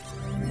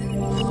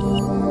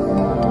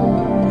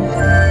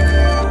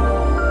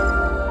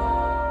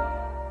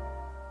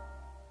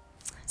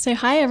So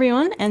hi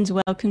everyone, and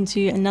welcome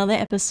to another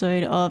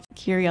episode of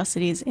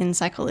Curiosities in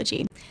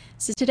Psychology.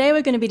 So today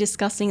we're going to be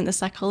discussing the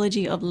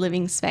psychology of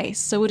living space.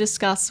 So we'll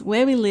discuss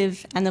where we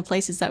live and the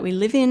places that we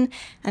live in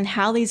and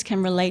how these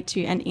can relate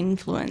to and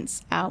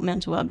influence our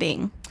mental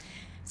well-being.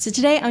 So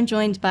today I'm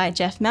joined by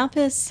Jeff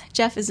Malpas.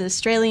 Jeff is an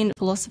Australian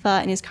philosopher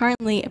and is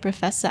currently a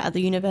professor at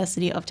the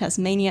University of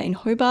Tasmania in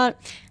Hobart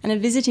and a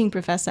visiting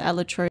professor at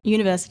La Trobe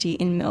University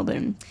in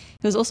Melbourne.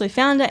 He was also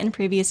founder and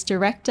previous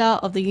director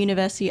of the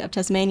University of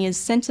Tasmania's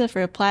Centre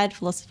for Applied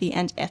Philosophy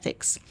and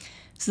Ethics.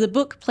 So the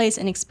book Place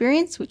and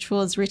Experience, which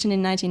was written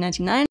in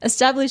 1999,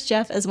 established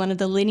Jeff as one of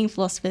the leading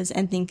philosophers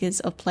and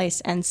thinkers of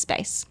place and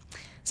space.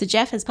 So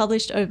Jeff has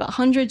published over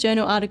 100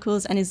 journal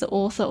articles and is the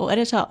author or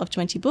editor of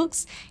 20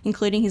 books,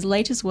 including his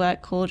latest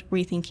work called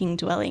Rethinking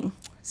Dwelling.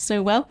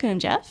 So welcome,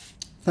 Jeff.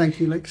 Thank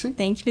you, Lexi.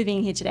 Thank you for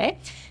being here today.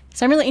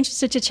 So I'm really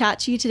interested to chat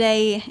to you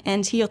today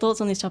and hear your thoughts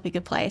on this topic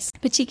of place,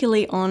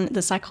 particularly on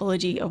the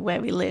psychology of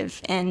where we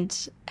live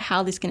and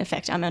how this can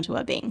affect our mental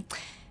well-being.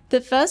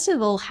 But first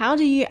of all, how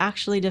do you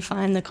actually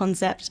define the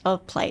concept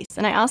of place?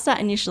 And I asked that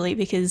initially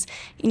because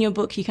in your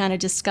book you kind of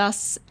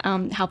discuss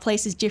how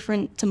place is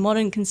different to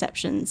modern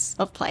conceptions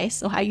of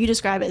place, or how you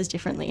describe it as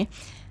differently.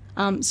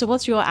 So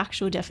what's your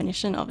actual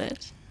definition of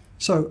it?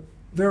 So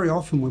very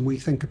often when we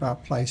think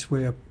about place,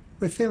 we're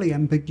fairly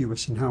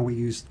ambiguous in how we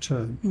use the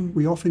term.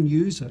 We often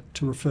use it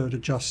to refer to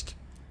just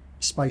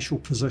spatial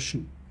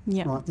position,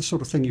 right? The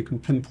sort of thing you can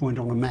pinpoint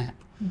on a map.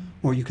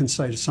 Or you can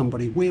say to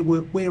somebody, where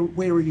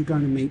are you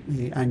going to meet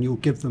me? And you'll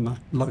give them a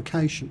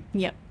location.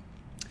 Yep.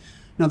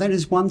 Now that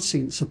is one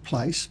sense of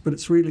place, but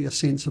it's really a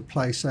sense of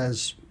place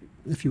as,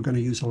 if you're going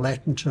to use a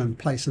Latin term,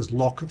 place as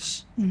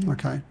locus,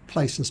 okay?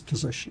 Place as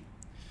position.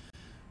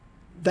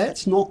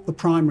 That's not the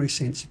primary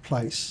sense of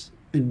place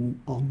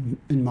in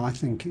my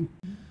thinking.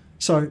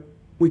 So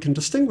we can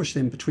distinguish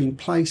then between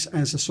place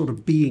as a sort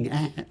of being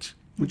at,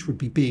 which would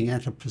be being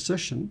at a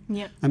position,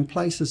 and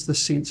place as the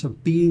sense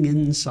of being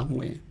in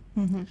somewhere.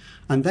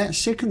 And that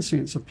second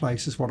sense of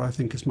place is what I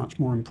think is much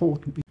more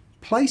important.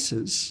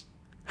 Places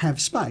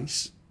have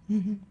space,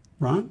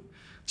 right?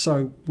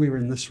 So we're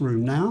in this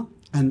room now,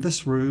 and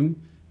this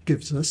room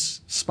gives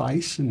us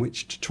space in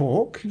which to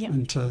talk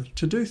and to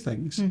do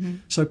things.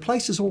 So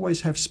places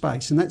always have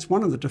space, and that's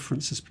one of the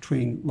differences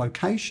between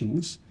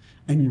locations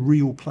and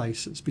real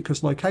places,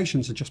 because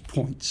locations are just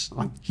points.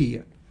 I'm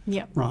here,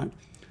 right?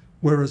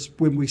 Whereas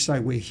when we say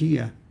we're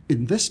here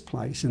in this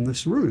place, in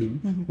this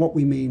room, what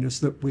we mean is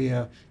that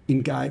we're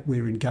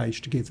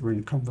engaged together in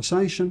a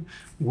conversation,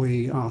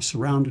 we are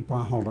surrounded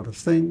by a whole lot of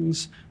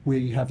things,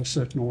 we have a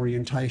certain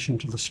orientation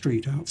to the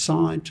street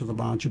outside, to the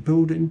larger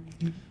building.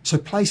 So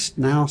place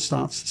now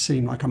starts to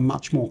seem like a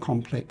much more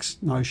complex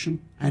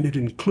notion, and it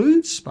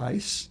includes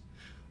space,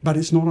 but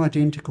it's not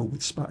identical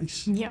with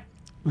space.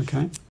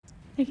 Okay?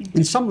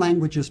 In some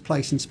languages,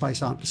 place and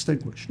space aren't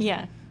distinguished.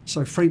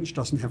 So French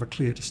doesn't have a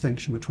clear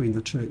distinction between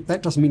the two.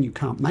 That doesn't mean you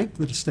can't make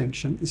the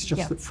distinction. It's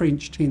just that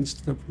French tends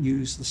to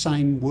use the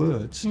same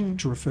words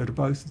to refer to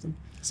both of them.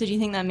 So do you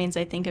think that means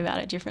they think about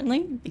it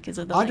differently because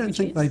of the I don't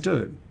think they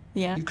do.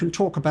 You can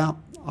talk about,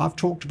 I've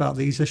talked about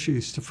these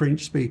issues to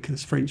French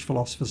speakers, French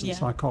philosophers and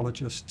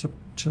psychologists,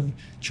 to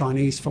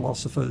Chinese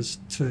philosophers,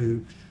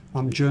 to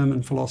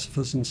German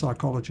philosophers and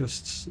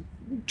psychologists,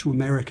 to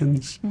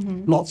Americans,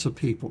 lots of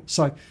people.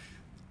 So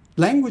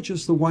language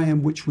is the way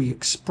in which we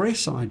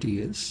express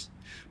ideas,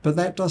 but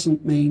that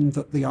doesn't mean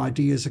that the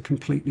ideas are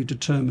completely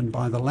determined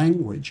by the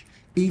language,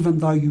 even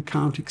though you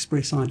can't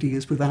express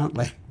ideas without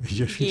language,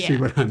 if you see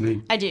what I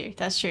mean. I do,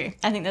 that's true.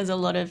 I think there's a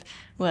lot of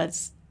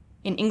words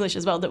in English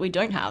as well that we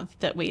don't have,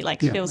 that we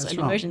feel certain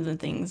emotions and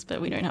things, but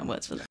we don't have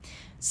words for them.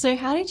 So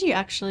how did you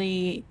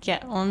actually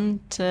get on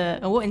to,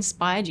 or what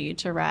inspired you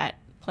to write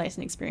Place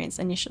and Experience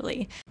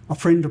initially? A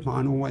friend of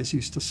mine always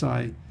used to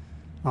say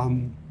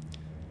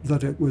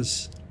that it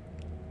was,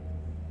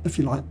 if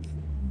you like,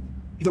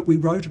 that we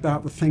wrote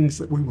about the things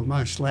that we were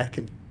most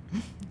lacking,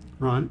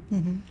 right?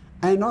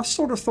 And I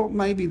sort of thought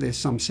maybe there's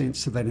some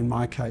sense to that in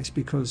my case,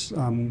 because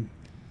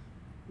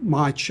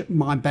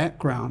my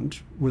background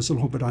was a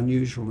little bit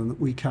unusual in that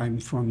we came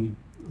from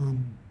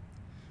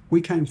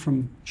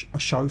a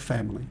show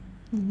family,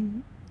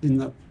 in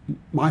that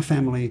my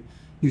family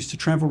used to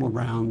travel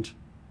around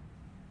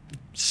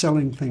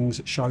selling things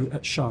at shows,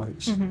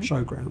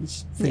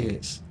 showgrounds,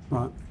 fairs,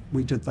 right?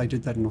 They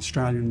did that in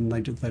Australia and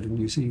they did that in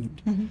New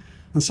Zealand.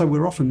 And so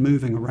we're often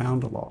moving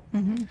around a lot.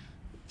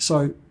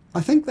 So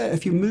I think that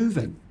if you're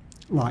moving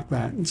like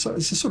that, and so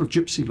it's a sort of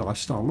gypsy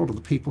lifestyle, a lot of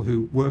the people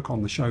who work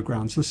on the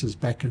showgrounds, this is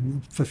back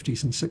in the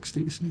 50s and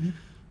 60s,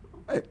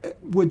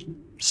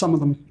 some of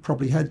them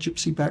probably had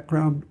gypsy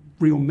background,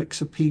 real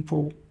mix of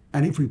people,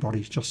 and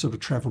everybody just sort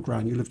of travelled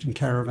around. You lived in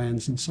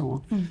caravans and so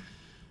on.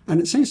 And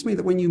it seems to me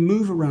that when you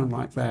move around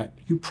like that,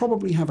 you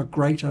probably have a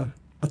greater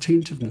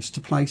attentiveness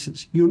to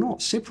places. You're not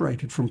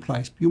separated from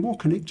place, but you're more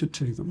connected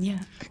to them.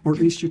 Or at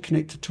least you're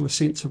connected to a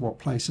sense of what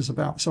place is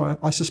about. So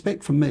I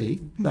suspect for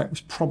me, that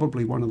was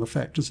probably one of the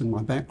factors in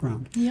my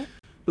background.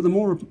 But the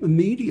more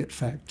immediate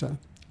factor,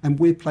 and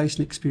where Place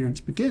and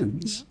Experience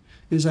begins,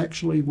 is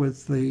actually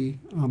with the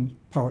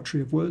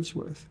poetry of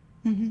Wordsworth.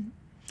 Mm-hmm.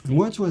 And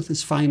Wordsworth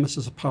is famous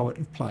as a poet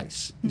of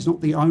place. He's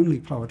not the only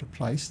poet of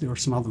place. There are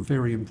some other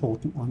very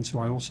important ones who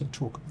I also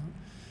talk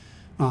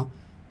about.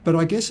 But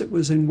I guess it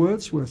was in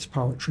Wordsworth's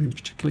poetry, and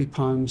particularly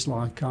poems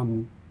like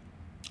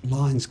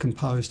Lines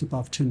Composed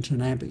Above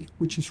Tintern Abbey,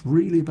 which is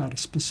really about a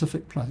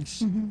specific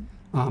place,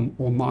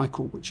 or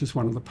Michael, which is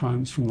one of the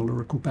poems from the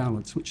Lyrical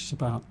Ballads, which is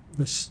about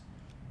this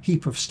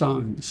heap of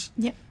stones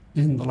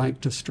in the Lake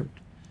District.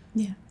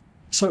 Yeah.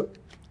 So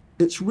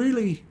it's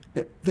really,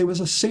 there was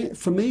a sense,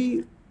 for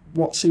me,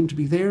 what seemed to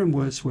be there in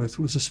Wordsworth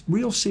was a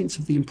real sense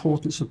of the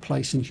importance of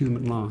place in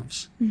human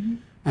lives. Mm-hmm.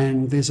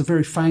 And there's a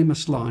very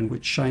famous line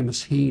which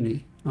Seamus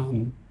Heaney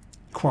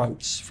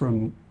quotes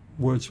from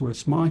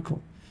Wordsworth's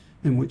Michael,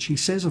 in which he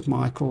says of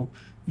Michael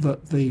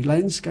that the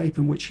landscape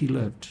in which he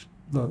lived,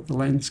 the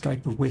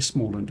landscape of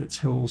Westmoreland, its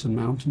hills and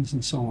mountains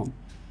and so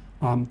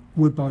on,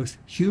 were both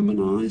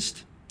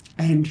humanised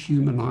and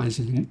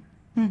humanising.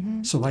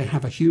 Mm-hmm. So they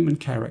have a human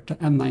character,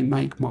 and they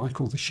make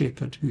Michael the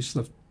shepherd, who's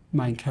the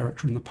main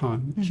character in the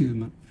poem,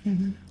 human,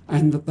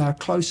 and that they're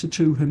closer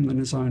to him than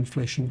his own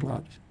flesh and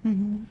blood.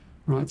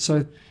 Right?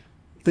 So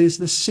there's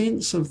this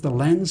sense of the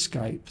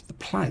landscape, the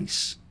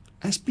place,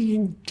 as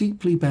being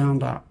deeply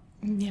bound up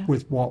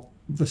with what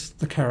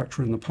the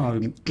character in the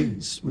poem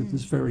is, with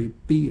his very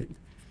being.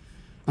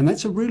 And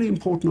that's a really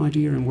important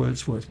idea in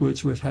Wordsworth.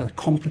 Wordsworth had a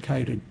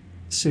complicated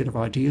set of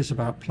ideas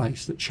about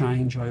place that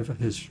change over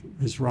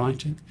his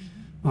writing.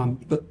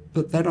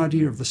 But that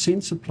idea of the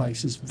sense of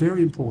place is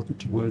very important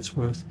to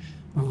Wordsworth.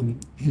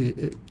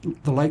 The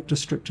Lake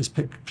District is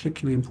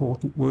particularly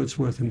important.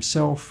 Wordsworth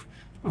himself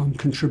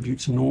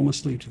contributes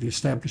enormously to the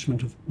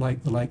establishment of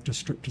the Lake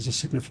District as a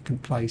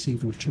significant place,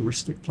 even a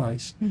touristic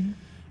place.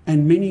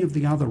 And many of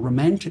the other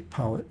Romantic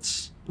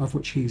poets, of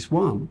which he's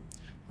one,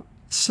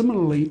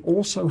 similarly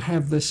also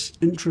have this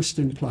interest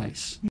in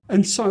place.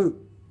 And so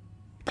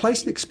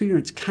place and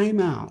experience came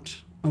out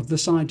of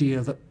this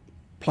idea that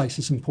place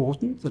is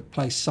important, that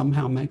place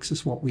somehow makes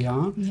us what we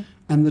are,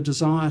 and the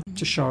desire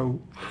to show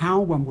how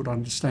one would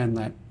understand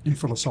that in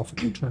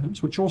philosophical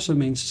terms, which also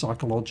means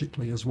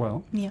psychologically as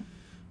well,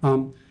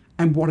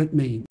 and what it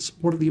means.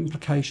 What are the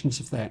implications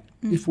of that?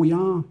 If we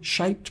are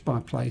shaped by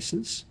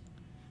places,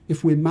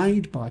 if we're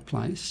made by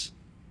place,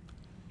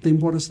 then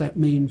what does that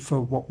mean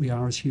for what we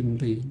are as human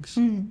beings?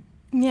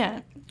 Yeah,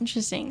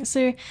 interesting.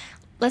 So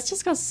let's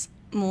discuss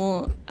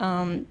more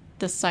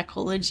the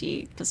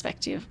psychology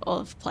perspective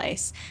of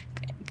place.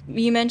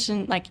 You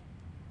mentioned, like,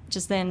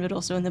 just then, but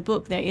also in the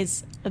book, there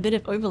is a bit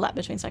of overlap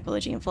between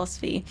psychology and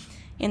philosophy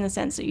in the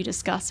sense that you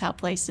discuss how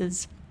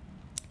places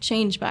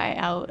change by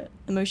our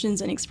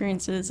emotions and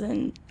experiences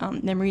and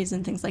memories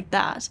and things like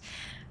that.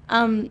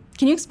 Can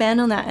you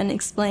expand on that and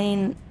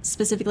explain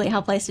specifically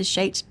how place is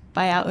shaped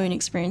by our own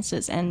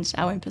experiences and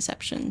our own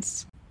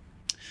perceptions?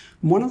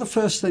 One of the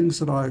first things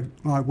that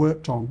I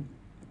worked on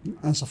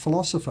as a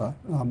philosopher,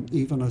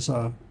 even as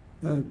for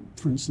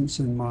instance,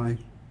 in my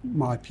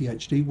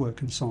PhD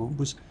work and so on,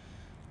 was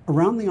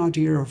around the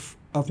idea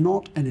of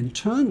not an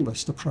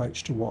internalist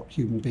approach to what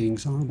human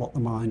beings are and what the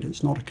mind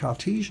is, not a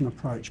Cartesian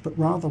approach, but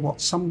rather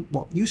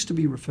what used to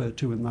be referred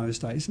to in those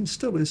days, and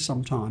still is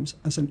sometimes,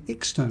 as an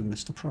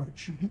externalist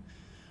approach.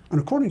 And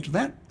according to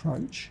that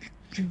approach,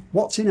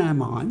 what's in our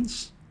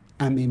minds,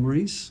 our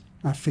memories,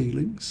 our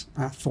feelings,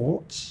 our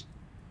thoughts,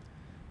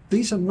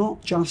 these are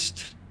not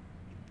just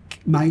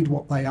made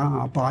what they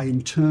are by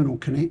internal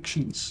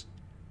connections.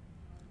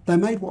 They're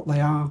made what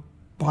they are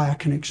by our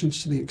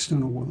connections to the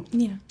external world.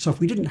 So if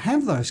we didn't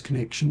have those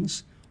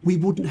connections, we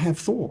wouldn't have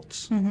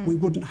thoughts, we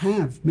wouldn't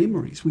have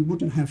memories, we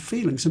wouldn't have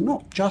feelings, and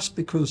not just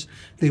because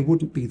there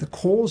wouldn't be the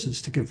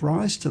causes to give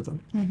rise to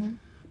them,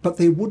 but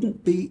there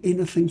wouldn't be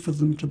anything for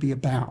them to be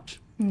about.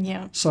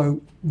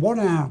 So what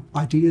our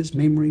ideas,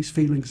 memories,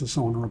 feelings and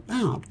so on are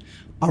about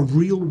are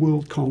real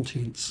world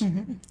contents.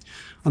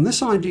 And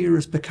this idea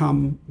has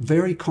become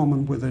very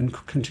common within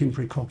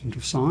contemporary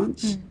cognitive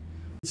science.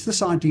 It's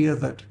this idea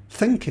that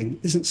thinking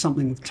isn't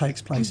something that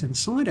takes place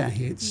inside our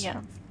heads,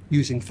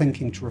 using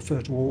thinking to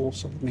refer to all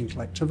sort of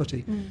mental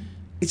activity.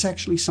 It's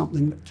actually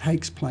something that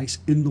takes place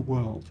in the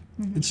world.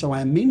 And so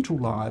our mental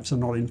lives are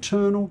not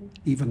internal,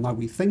 even though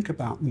we think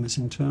about them as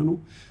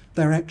internal.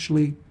 They're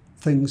actually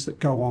things that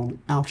go on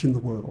out in the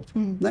world.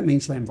 That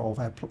means they involve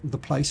the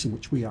place in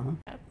which we are.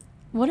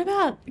 What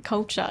about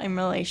culture in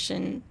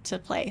relation to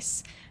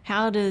place?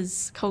 How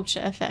does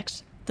culture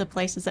affect the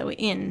places that we're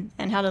in,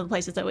 and how do the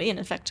places that we're in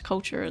affect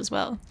culture as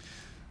well?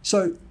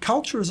 So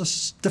culture is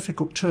a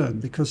difficult term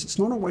because it's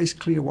not always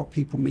clear what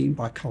people mean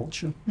by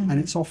culture, and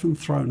it's often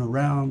thrown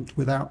around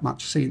without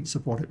much sense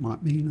of what it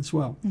might mean as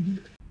well.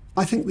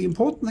 I think the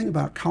important thing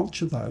about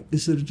culture, though,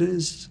 is that it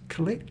is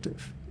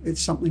collective.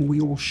 It's something we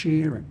all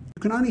share in.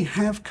 You can only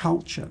have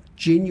culture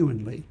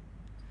genuinely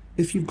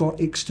if you've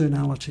got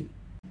externality.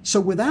 So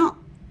without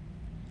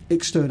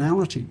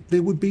externality,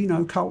 there would be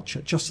no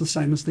culture, just the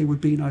same as there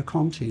would be no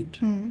content.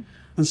 And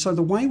so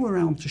the way we're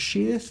able to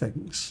share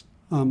things,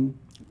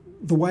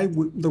 the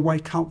way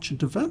culture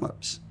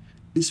develops,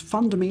 is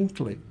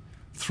fundamentally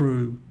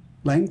through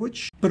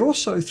language, but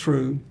also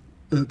through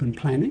urban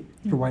planning,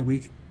 the way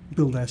we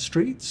build our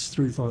streets,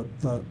 through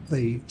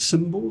the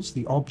symbols,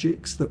 the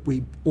objects that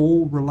we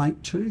all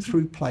relate to,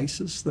 through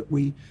places that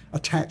we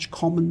attach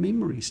common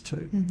memories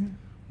to.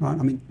 Right?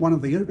 I mean, one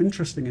of the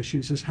interesting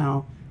issues is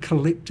how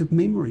collective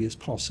memory is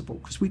possible,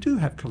 because we do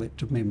have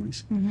collective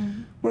memories.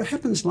 Well, it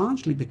happens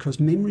largely because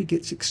memory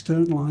gets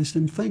externalized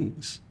in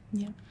things.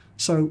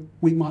 So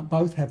we might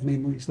both have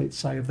memories, let's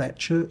say, of that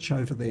church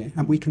over there,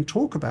 and we can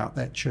talk about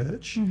that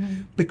church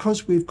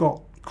because we've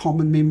got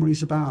common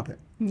memories about it.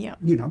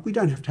 You know, we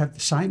don't have to have the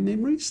same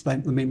memories. The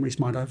memories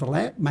might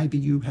overlap. Maybe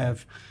you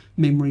have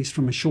memories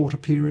from a shorter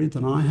period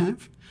than I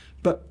have,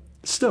 but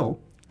still,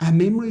 our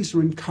memories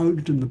are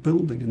encoded in the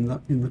building,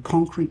 in the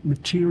concrete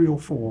material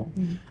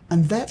form,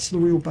 and that's the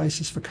real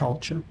basis for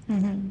culture.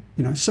 You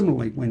know,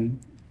 similarly, when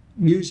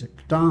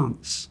music,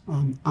 dance,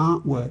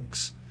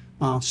 artworks,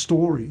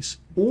 stories,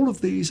 all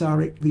of these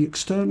are the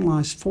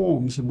externalized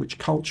forms in which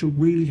culture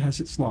really has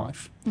its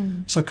life.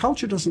 So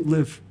culture doesn't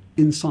live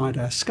inside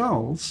our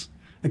skulls.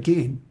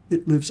 Again,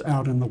 it lives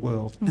out in the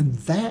world, and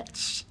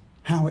that's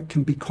how it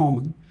can be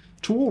common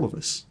to all of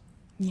us.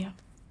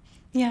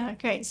 Yeah,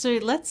 great. So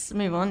let's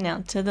move on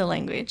now to the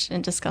language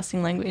and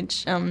discussing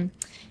language in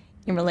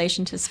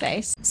relation to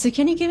space. So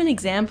can you give an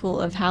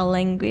example of how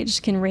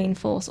language can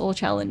reinforce or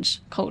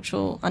challenge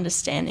cultural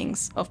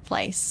understandings of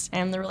place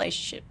and the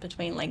relationship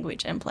between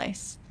language and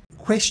place?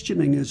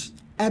 Questioning is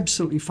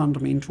absolutely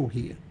fundamental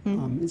here.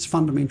 It's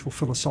fundamental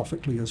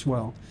philosophically as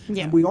well.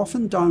 And we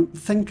often don't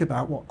think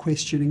about what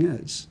questioning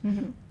is.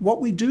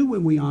 What we do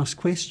when we ask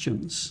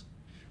questions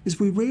is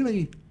we're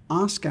really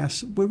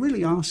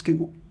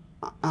asking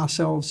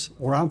ourselves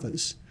or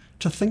others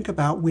to think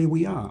about where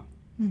we are.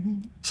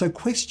 So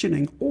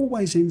questioning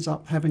always ends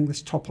up having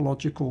this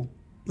topological,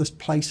 this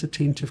place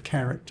attentive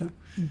character.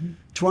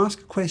 To ask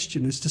a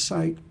question is to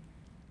say,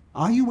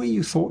 are you where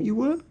you thought you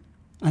were?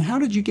 And how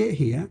did you get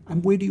here?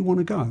 And where do you want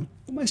to go?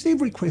 Almost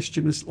every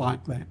question is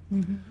like that.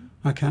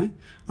 Okay?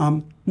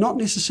 Not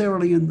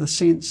necessarily in the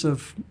sense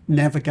of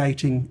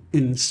navigating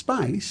in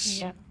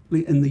space,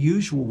 in the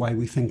usual way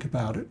we think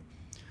about it,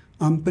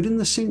 but in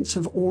the sense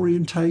of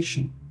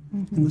orientation,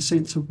 in the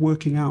sense of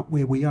working out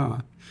where we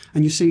are.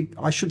 And you see,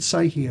 I should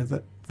say here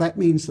that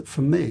means that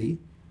for me,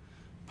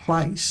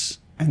 place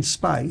and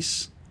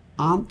space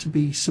aren't to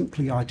be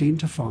simply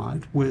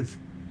identified with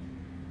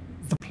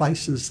the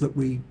places that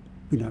we,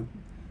 you know,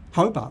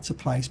 Hobart's a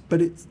place,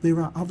 but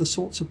there are other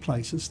sorts of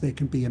places. There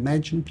can be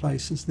imagined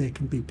places, there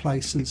can be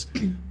places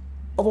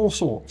of all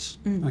sorts,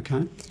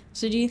 okay?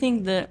 So do you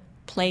think that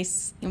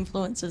place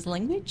influences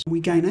language?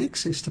 We gain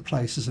access to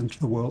places into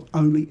the world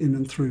only in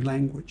and through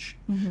language.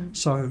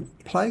 So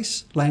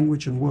place,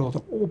 language and world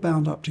are all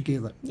bound up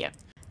together.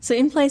 So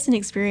in Place and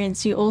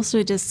Experience, you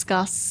also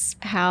discuss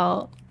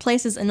how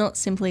places are not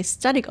simply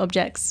static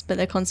objects, but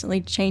they're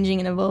constantly changing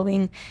and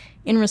evolving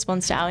in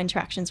response to our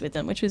interactions with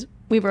them, which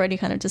we've already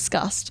kind of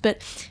discussed.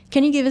 But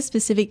can you give a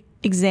specific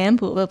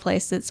example of a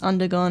place that's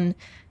undergone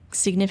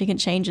significant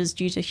changes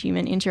due to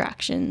human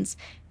interactions?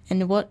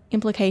 And what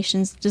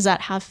implications does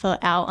that have for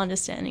our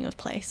understanding of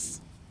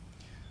place?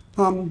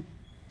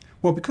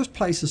 Well, because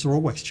places are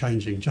always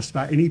changing, just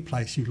about any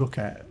place you look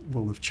at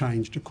will have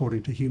changed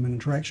according to human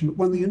interaction. But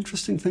one of the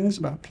interesting things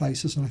about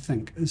places, I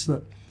think, is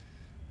that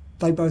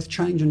they both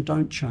change and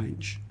don't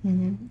change.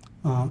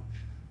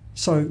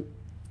 So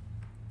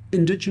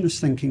Indigenous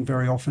thinking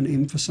very often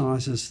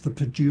emphasises the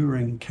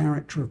perduring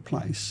character of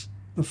place,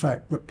 the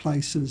fact that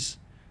places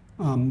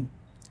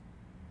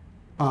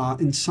are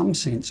in some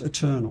sense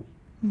eternal.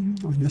 I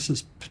mean, this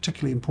is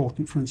particularly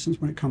important, for instance,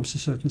 when it comes to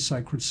certain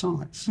sacred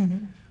sites,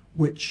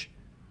 which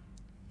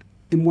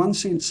in one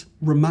sense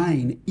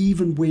remain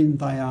even when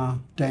they are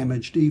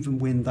damaged, even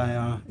when they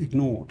are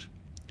ignored.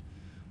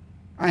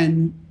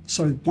 And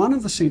so one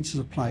of the senses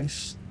of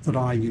place that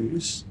I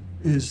use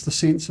is the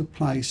sense of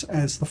place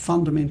as the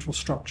fundamental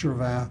structure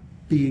of our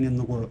being in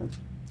the world.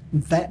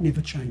 And that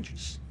never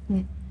changes.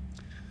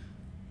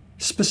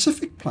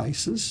 Specific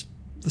places,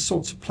 the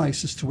sorts of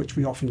places to which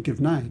we often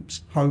give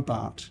names,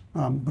 Hobart,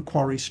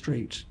 Macquarie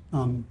Street,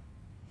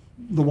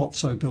 the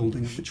Watso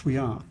building in which we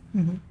are,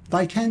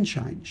 they can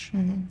change.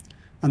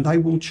 And they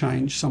will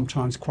change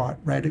sometimes quite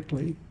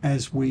radically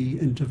as we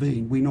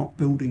intervene. We knock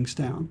buildings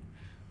down.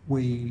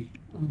 We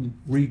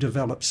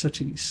redevelop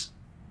cities.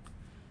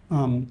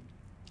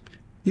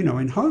 You know,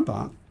 in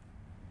Hobart,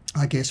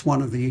 I guess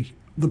one of the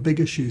big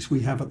issues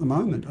we have at the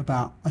moment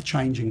about a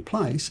changing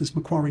place is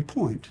Macquarie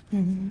Point,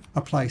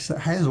 a place that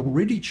has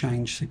already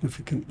changed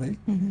significantly,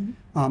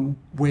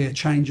 where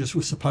changes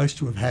were supposed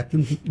to have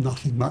happened.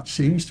 Nothing much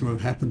seems to have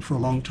happened for a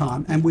long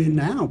time. And where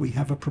now we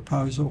have a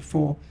proposal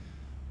for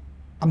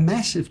a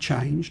massive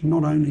change,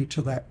 not only to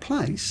that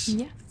place,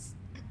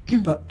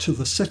 but to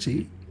the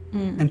city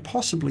and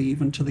possibly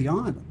even to the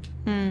island.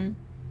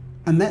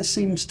 And that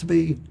seems to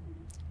be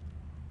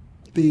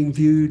being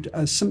viewed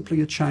as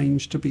simply a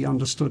change to be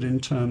understood in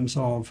terms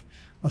of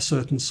a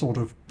certain sort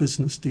of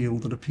business deal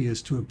that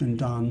appears to have been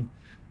done,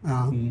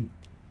 and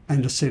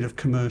a set of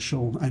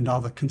commercial and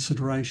other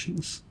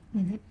considerations.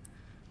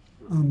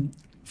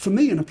 for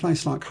me, in a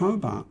place like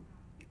Hobart,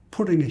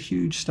 putting a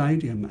huge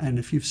stadium, and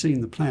if you've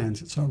seen the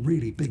plans, it's a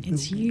really big building.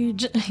 It's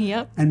huge,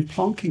 yep. And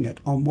plonking it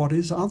on what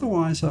is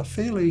otherwise a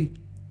fairly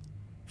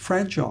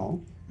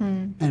fragile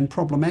and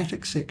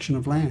problematic section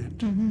of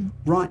land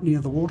right near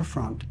the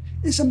waterfront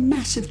is a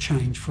massive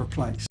change for a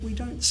place. We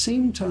don't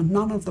seem to,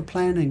 none of the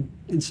planning,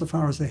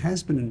 insofar as there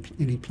has been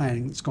any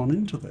planning that's gone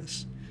into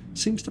this,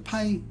 seems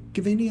to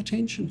give any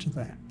attention to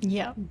that.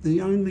 Yeah.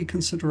 The only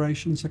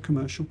considerations are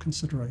commercial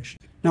consideration.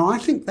 Now, I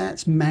think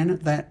that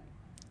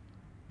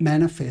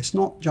manifests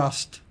not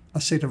just a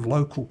set of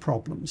local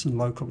problems and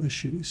local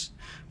issues,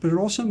 but it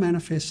also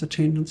manifests a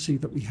tendency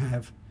that we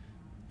have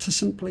to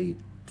simply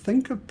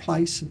think of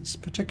places,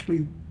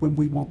 particularly when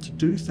we want to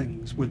do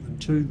things with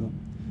and to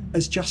them,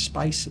 as just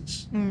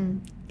spaces.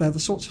 They're the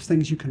sorts of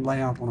things you can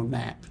lay out on a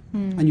map.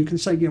 And you can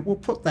say, yeah, we'll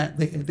put that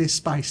there, there's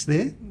space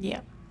there. Yeah.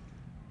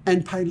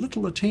 And pay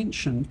little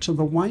attention to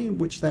the way in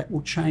which that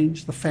will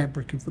change the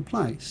fabric of the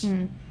place.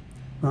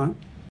 Right?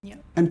 Yeah.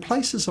 And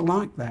places are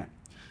like that.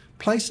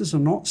 Places are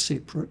not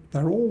separate.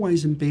 They're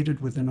always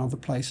embedded within other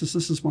places.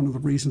 This is one of the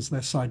reasons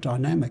they're so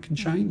dynamic and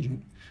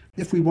changing.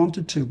 If we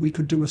wanted to, we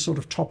could do a sort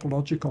of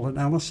topological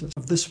analysis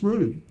of this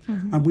room,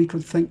 and we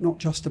could think not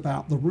just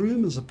about the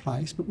room as a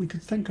place, but we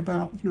could think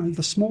about,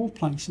 the small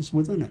places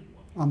within it.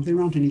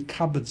 There aren't any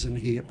cupboards in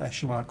here.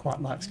 Bachelor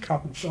quite likes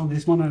cupboards. Oh,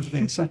 there's one over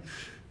there. So,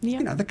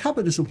 the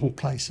cupboard is a little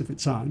place of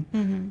its own.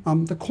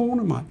 The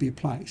corner might be a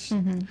place.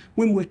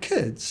 When we're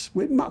kids,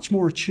 we're much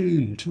more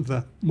attuned to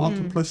the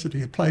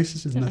multiplicity of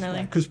places in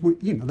this, because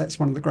that's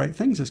one of the great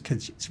things as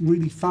kids. It's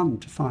really fun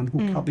to find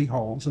little cubby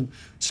holes and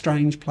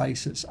strange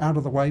places, out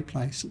of the way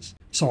places.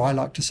 So I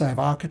like to say of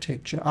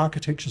architecture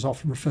is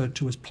often referred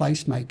to as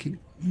placemaking.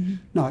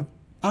 No,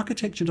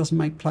 architecture doesn't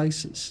make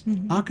places.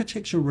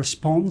 Architecture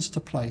responds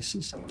to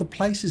places. The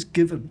place is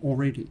given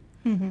already.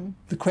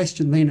 The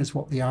question then is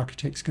what the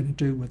architect's going to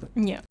do with it.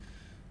 Yeah.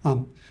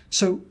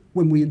 So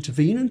when we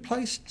intervene in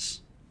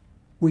places,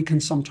 we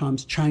can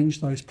sometimes change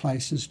those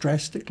places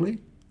drastically,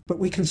 but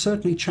we can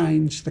certainly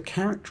change the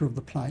character of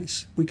the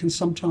place. We can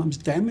sometimes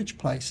damage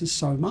places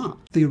so much.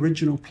 The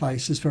original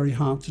place is very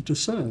hard to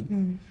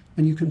discern.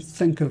 And you can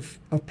think of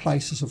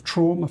places of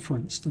trauma, for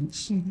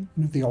instance.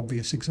 The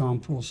obvious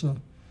examples are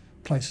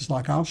places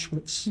like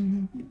Auschwitz.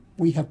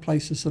 We have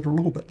places that are a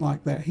little bit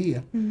like that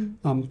here.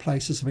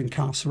 Places of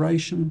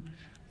incarceration,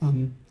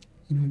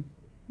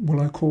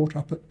 Willow Court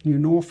up at New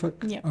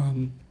Norfolk,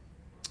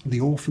 the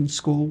orphan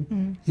school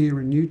here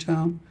in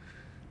Newtown,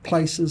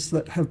 places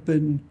that have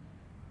been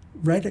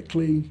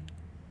radically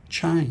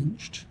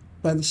changed.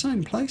 They're the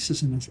same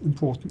places in an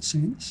important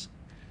sense,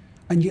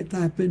 and yet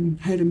they've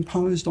had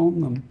imposed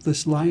on them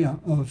this layer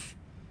of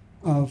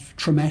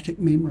traumatic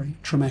memory,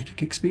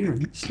 traumatic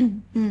experience,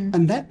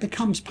 and that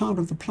becomes part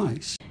of the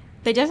place.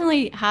 They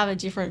definitely have a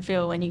different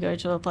feel when you go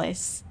to a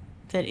place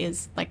that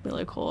is like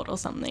Willow Court or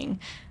something.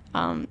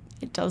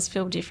 It does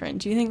feel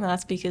different. Do you think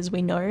that's because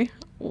we know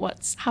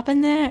what's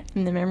happened there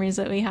and the memories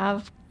that we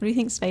have? What do you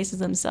think spaces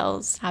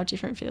themselves have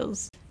different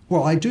feels?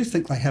 Well, I do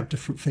think they have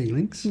different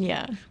feelings.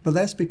 Yeah. But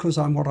that's because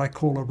I'm what I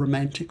call a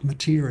romantic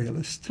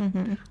materialist.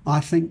 I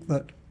think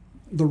that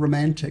the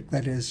romantic,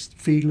 that is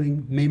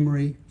feeling,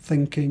 memory,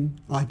 thinking,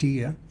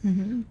 idea,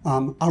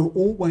 are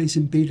always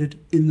embedded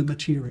in the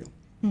material,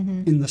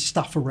 in the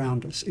stuff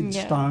around us, in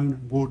stone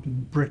and wood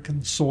and brick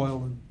and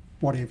soil and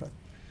whatever,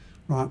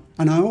 right?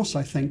 And I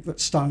also think that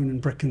stone and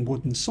brick and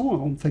wood and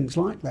soil and things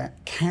like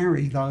that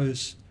carry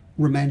those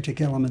romantic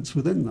elements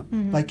within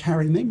them. They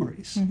carry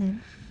memories.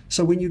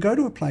 So when you go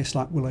to a place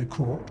like Willow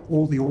Court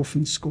or the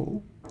orphan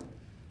school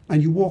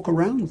and you walk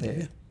around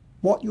there,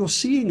 what you're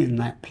seeing in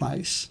that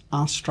place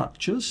are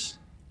structures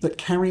that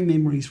carry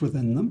memories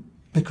within them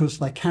because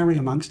they carry,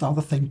 amongst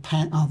other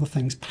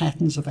things,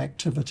 patterns of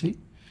activity,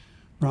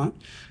 right?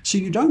 So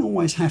you don't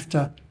always have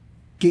to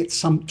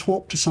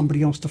talk to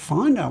somebody else to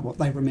find out what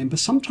they remember.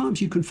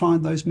 Sometimes you can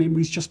find those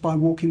memories just by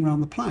walking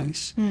around the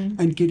place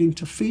and getting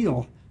to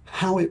feel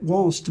how it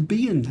was to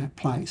be in that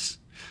place.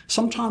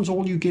 Sometimes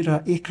all you get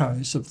are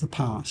echoes of the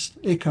past,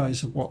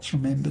 echoes of what's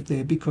remembered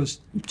there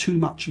because too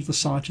much of the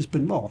site has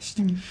been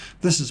lost.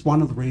 This is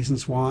one of the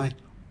reasons why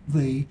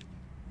the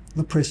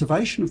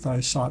preservation of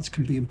those sites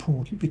can be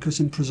important, because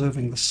in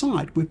preserving the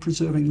site, we're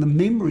preserving the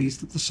memories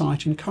that the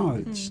site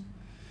encodes.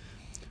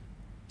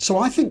 So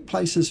I think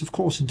places, of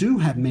course, do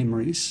have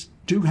memories,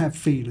 do have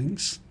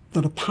feelings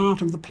that are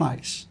part of the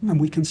place. And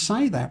we can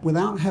say that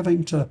without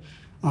having to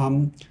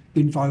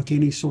invoke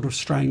any sort of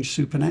strange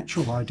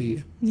supernatural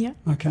idea. Yeah.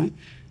 Okay.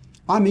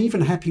 I'm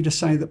even happy to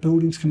say that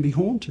buildings can be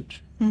haunted.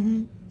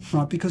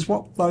 Right, because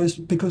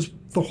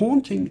the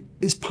haunting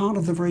is part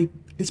of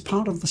it's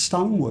part of the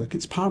stonework,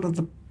 it's part of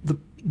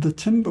the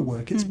timber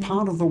work, it's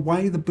part of the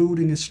way the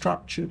building is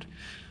structured.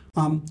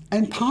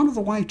 And part of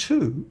the way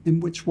too in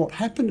which what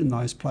happened in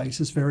those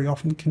places very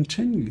often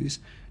continues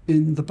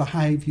in the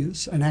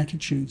behaviours and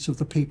attitudes of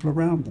the people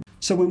around them.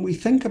 So when we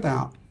think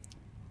about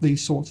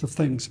these sorts of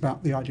things,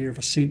 about the idea of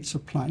a sense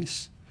of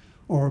place,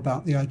 or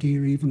about the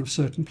idea even of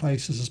certain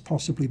places as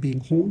possibly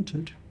being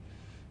haunted,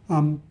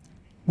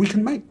 we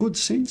can make good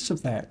sense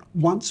of that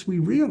once we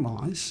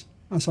realise,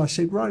 as I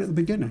said right at the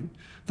beginning,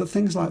 that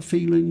things like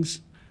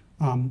feelings,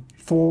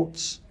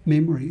 thoughts,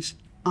 memories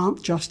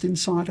aren't just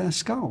inside our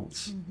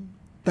skulls.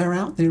 They're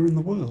out there in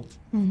the world.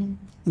 And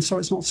so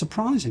it's not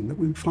surprising that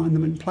we would find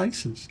them in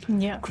places.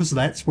 Yeah. Because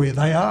that's where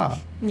they are.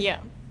 Yeah.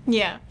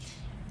 Yeah.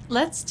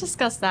 Let's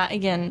discuss that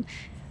again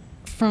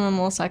from a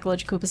more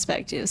psychological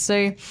perspective.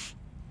 So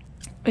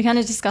we kind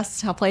of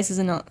discussed how places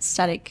are not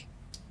static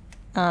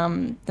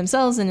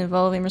themselves and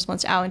evolve in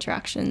response to our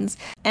interactions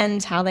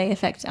and how they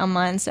affect our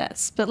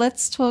mindsets. But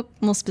let's talk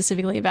more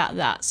specifically about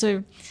that.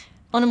 So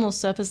on a more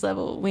surface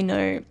level, we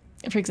know,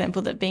 for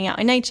example, that being out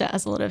in nature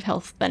has a lot of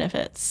health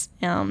benefits.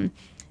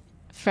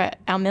 For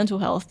our mental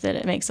health, that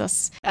it makes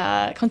us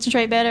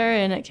concentrate better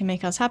and it can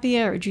make us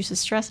happier, it reduces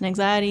stress and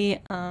anxiety.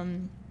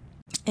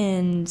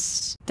 And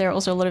there are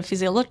also a lot of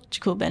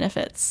physiological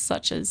benefits,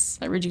 such as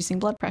reducing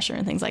blood pressure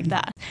and things like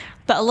that.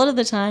 But a lot of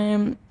the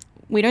time,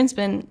 we don't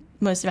spend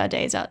most of our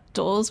days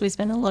outdoors. We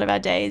spend a lot of our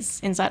days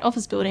inside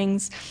office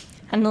buildings.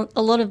 And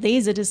a lot of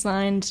these are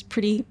designed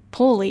pretty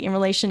poorly in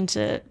relation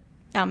to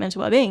our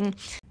mental well-being,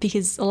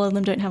 because a lot of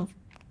them don't have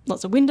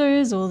lots of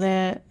windows, or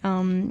they're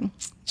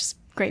just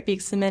great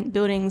big cement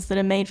buildings that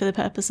are made for the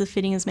purpose of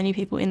fitting as many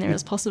people in there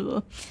as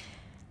possible.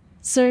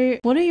 So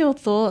what are your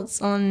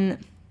thoughts on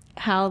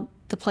how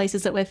the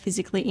places that we're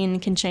physically in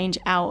can change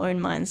our own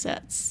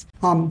mindsets?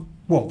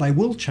 Well, they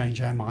will change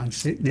our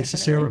mindset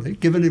necessarily,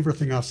 given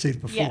everything I've said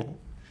before. Yeah.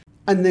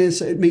 And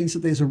it means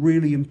that there's a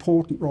really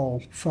important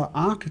role for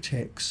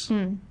architects,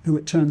 who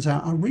it turns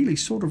out are really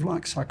sort of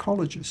like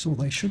psychologists, or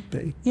they should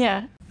be.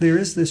 Yeah. There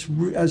is this,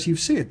 as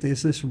you've said,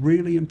 there's this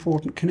really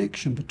important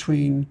connection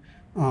between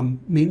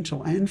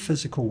mental and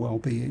physical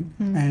well-being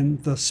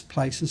and the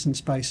places and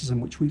spaces in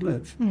which we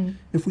live.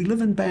 If we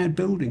live in bad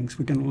buildings,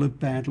 we're going to live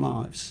bad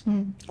lives,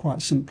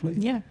 quite simply.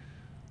 Yeah.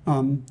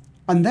 And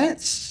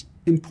that's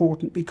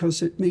important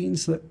because it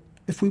means that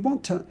if we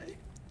want to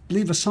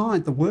leave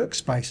aside the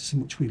workspaces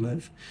in which we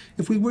live,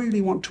 if we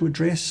really want to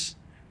address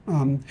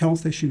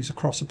health issues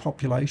across a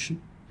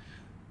population,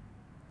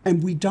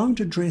 and we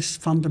don't address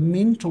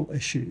fundamental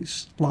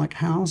issues like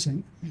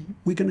housing,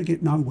 we're going to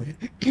get nowhere.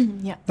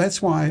 Yeah.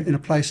 That's why in a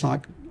place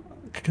like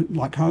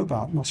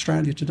Hobart in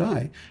Australia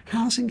today,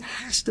 housing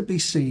has to be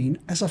seen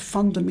as a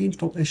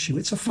fundamental issue.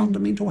 It's a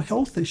fundamental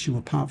health issue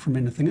apart from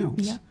anything else.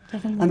 Yeah,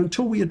 definitely. And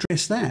until we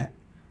address that,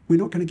 we're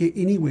not going to get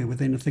anywhere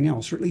with anything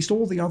else, or at least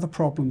all the other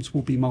problems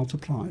will be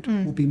multiplied,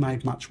 will be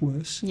made much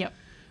worse. Yep.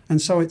 And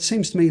so it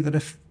seems to me that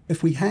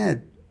if we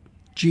had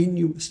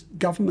genuine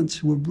governments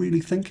who were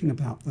really thinking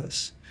about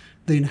this,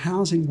 then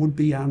housing would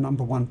be our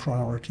number one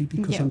priority,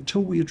 because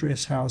until we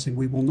address housing,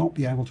 we will not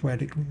be able to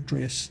adequately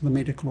address the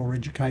medical or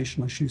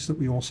educational issues that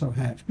we also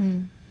have.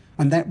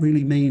 And that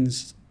really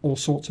means all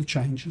sorts of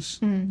changes,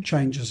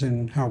 changes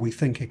in how we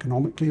think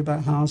economically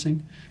about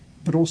housing,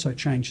 but also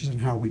changes in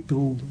how we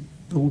build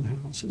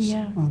houses,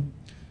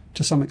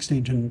 to some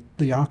extent in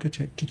the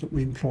architecture that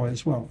we employ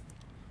as well.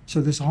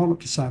 So there's a whole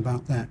lot to say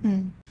about that.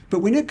 But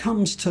when it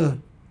comes to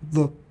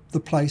the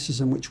places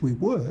in which we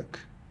work,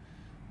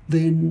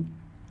 then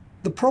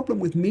the problem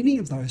with many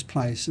of those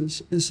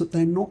places is that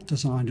they're not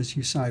designed, as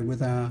you say,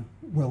 with our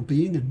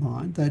well-being in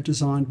mind. They're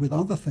designed with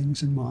other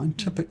things in mind,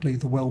 typically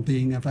the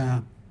well-being of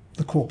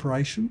the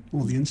corporation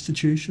or the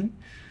institution,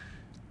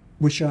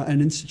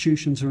 and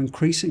institutions are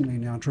increasingly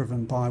now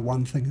driven by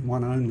one thing and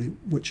one only,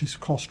 which is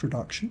cost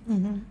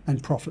reduction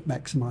and profit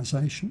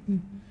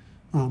maximisation.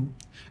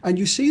 And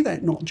you see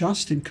that not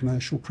just in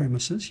commercial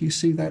premises, you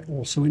see that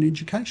also in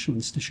educational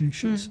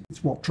institutions.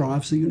 It's what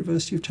drives the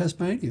University of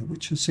Tasmania,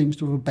 which seems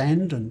to have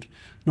abandoned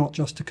not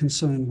just a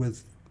concern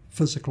with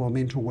physical or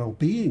mental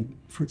well-being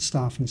for its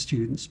staff and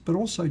students, but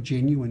also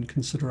genuine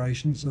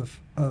considerations of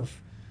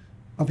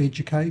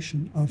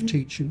education, of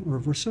teaching, or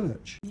of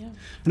research. Yeah.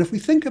 And if we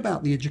think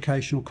about the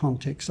educational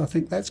context, I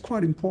think that's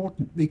quite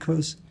important,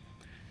 because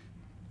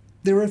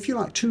there are, if you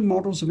like, two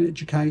models of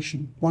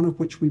education, one of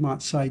which we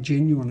might say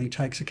genuinely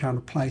takes account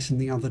of place and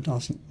the other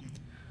doesn't.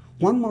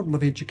 One model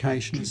of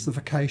education is the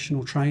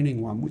vocational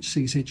training one, which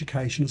sees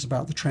education as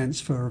about the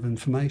transfer of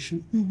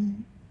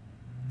information.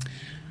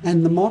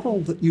 And the model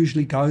that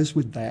usually goes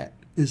with that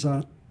is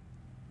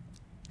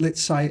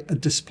let's say, a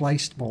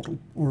displaced model,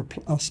 or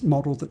a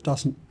model that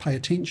doesn't pay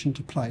attention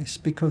to place,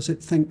 because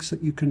it thinks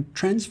that you can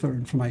transfer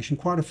information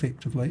quite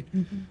effectively.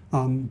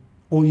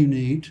 All you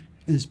need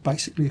is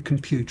basically a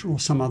computer or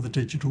some other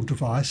digital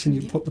device, and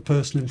you put the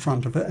person in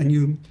front of it and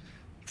you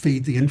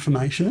feed the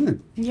information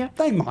in. Yeah.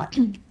 They might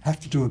have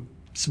to do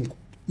some,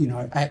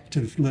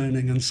 active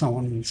learning and so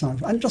on and so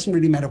on. And it doesn't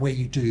really matter where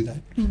you do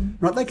that.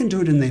 Right? They can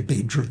do it in their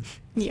bedroom.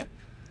 Yeah.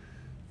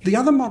 The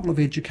other model of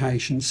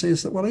education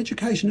says that, well,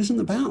 education isn't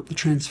about the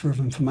transfer of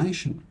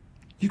information.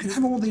 You can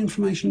have all the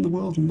information in the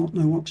world and not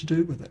know what to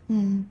do with it.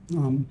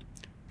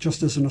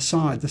 Just as an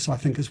aside, this, I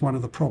think, is one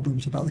of the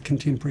problems about the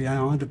contemporary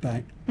AI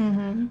debate.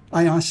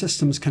 AI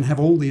systems can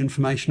have all the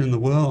information in the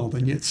world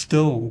and yet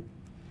still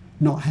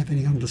not have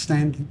any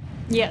understanding.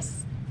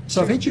 Yes.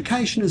 So if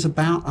education is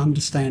about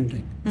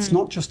understanding, it's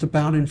not just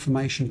about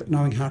information, but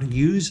knowing how to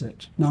use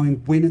it, knowing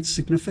when it's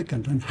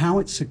significant and how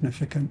it's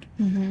significant,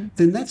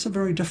 then that's a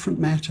very different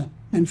matter.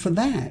 And for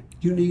that,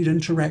 you need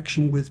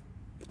interaction with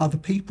other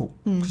people,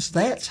 because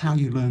that's how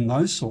you learn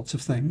those sorts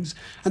of things.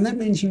 And that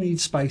means you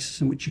need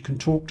spaces in which you can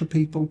talk to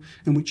people,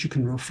 in which you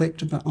can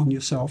reflect on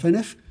yourself. And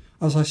if,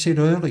 as I said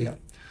earlier,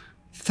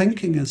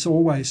 thinking is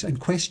always, and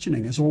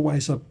questioning is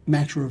always a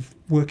matter of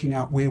working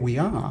out where we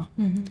are,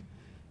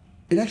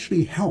 it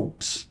actually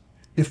helps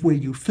if where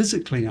you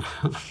physically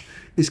are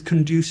is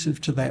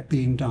conducive to that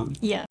being done.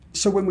 Yeah.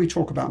 So when we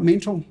talk about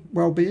mental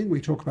well-being,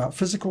 we talk about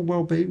physical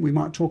well-being, we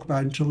might talk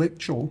about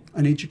intellectual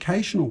and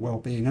educational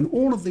well-being, and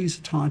all of these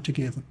are tied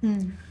together.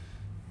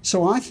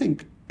 So I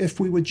think if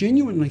we were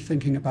genuinely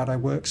thinking about our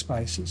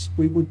workspaces,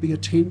 we would be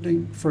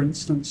attending, for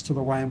instance, to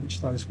the way in which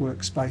those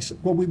workspaces,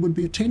 well, we would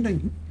be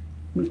attending,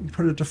 let me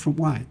put it a different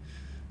way,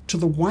 to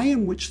the way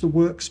in which the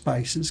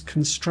workspaces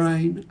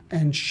constrain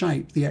and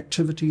shape the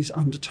activities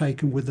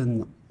undertaken within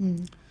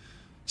them.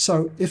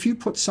 So if you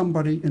put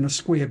somebody in a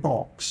square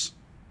box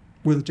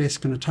with a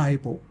desk and a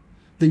table,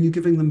 then you're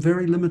giving them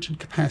very limited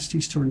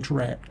capacities to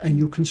interact, and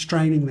you're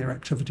constraining their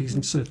activities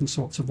in certain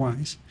sorts of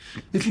ways.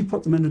 If you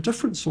put them in a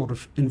different sort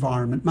of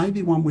environment,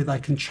 maybe one where they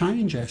can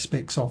change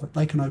aspects of it,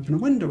 they can open a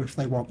window if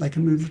they want, they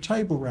can move the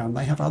table around,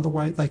 they have other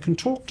ways, they can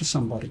talk to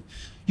somebody,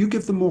 you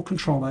give them more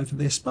control over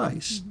their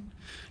space.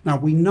 Now,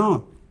 we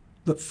know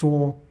that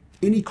for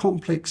any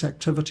complex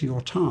activity or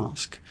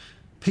task,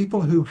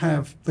 people who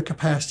have the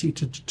capacity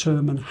to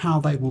determine how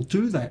they will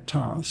do that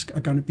task are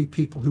going to be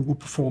people who will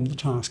perform the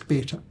task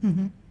better.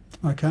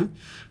 Okay?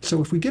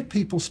 So if we give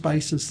people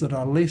spaces that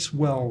are less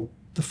well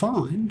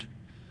defined,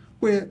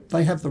 where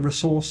they have the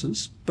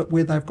resources, but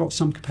where they've got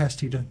some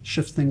capacity to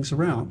shift things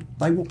around,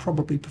 they will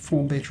probably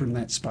perform better in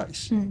that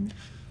space.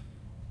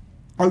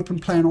 Open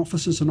plan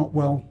offices are not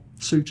well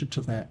suited to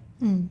that.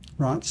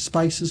 Right?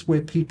 Spaces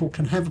where people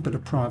can have a bit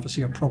of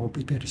privacy are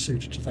probably better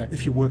suited to that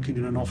if you're working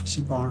in an office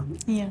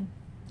environment. Yeah.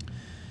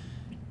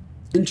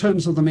 In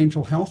terms of the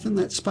mental health in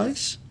that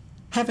space,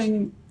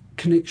 having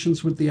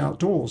connections with the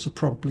outdoors are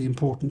probably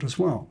important as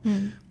well.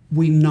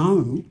 We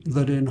know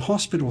that in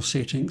hospital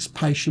settings,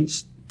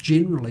 patients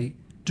generally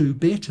do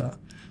better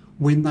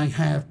when they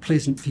have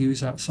pleasant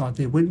views outside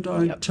their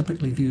window,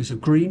 typically views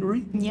of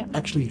greenery.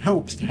 Actually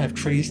helps to have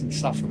trees and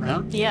stuff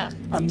around.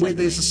 And where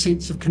there's a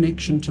sense of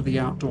connection to the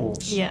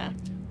outdoors.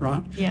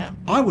 Right?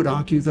 I would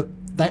argue that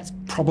that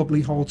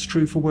probably holds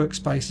true for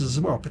workspaces as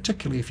well,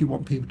 particularly if you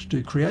want people to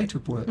do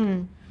creative work.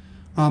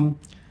 And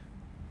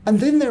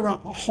then there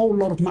are a whole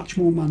lot of much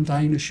more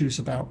mundane issues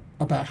about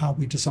how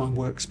we design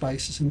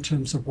workspaces in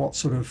terms of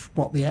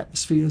what the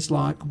atmosphere is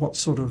like, what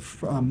sort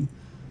of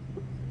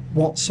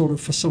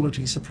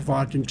facilities are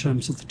provided in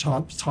terms of the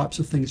types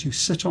of things you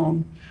sit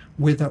on,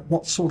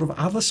 what sort of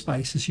other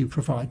spaces you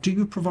provide. Do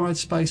you provide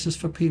spaces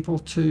for people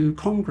to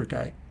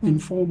congregate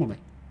informally?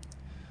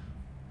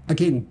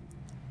 Again,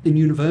 in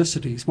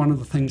universities, one of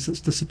the things that's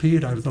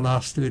disappeared over the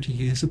last 30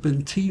 years have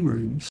been tea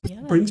rooms.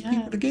 Brings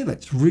people together.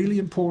 It's really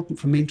important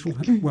for mental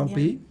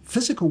well-being,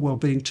 physical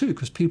well-being too,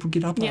 because people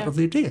get up out of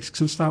their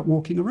desks and start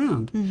walking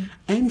around.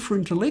 And for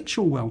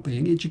intellectual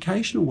well-being,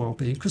 educational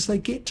well-being, because they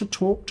get to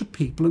talk to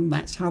people, and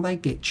that's how they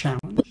get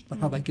challenged,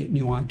 how they get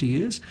new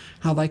ideas,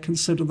 how they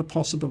consider the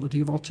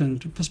possibility of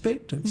alternative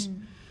perspectives.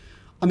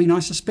 I mean, I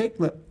suspect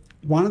that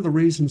one of the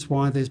reasons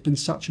why there's been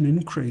such an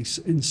increase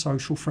in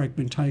social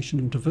fragmentation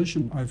and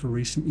division over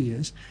recent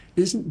years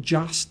isn't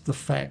just the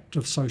fact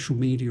of social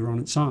media on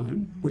its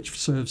own, which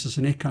serves as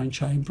an echoing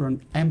chamber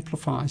and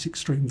amplifies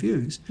extreme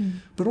views,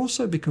 but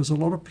also because a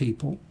lot of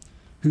people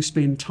who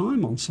spend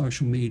time on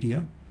social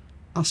media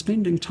are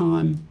spending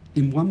time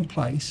in one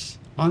place,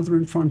 either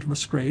in front of a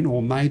screen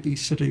or maybe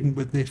sitting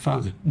with their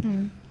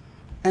phone.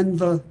 And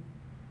the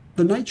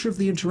nature of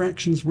the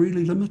interaction is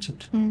really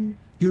limited.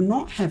 You're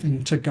not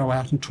having to go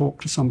out and talk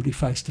to somebody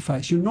face to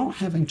face. You're not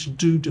having to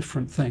do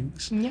different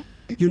things.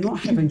 You're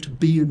not having to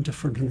be in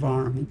different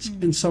environments.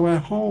 And so our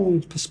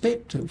whole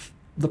perspective,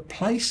 the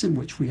place in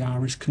which we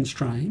are, is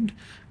constrained.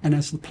 And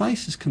as the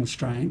place is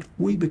constrained,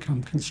 we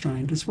become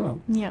constrained as well.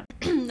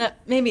 That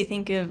made me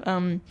think of,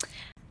 I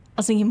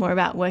was thinking more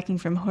about working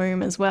from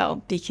home as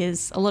well,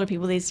 because a lot of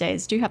people these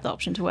days do have the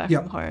option to work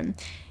from home.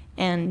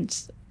 And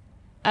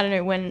I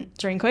don't know,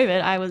 during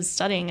COVID, I was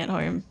studying at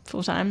home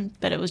full time,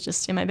 but it was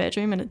just in my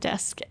bedroom at a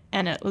desk.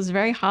 And it was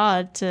very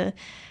hard to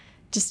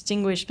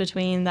distinguish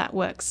between that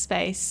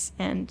workspace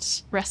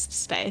and rest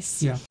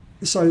space.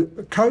 So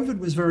COVID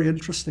was very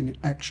interesting,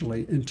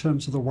 actually, in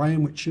terms of the way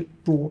in which it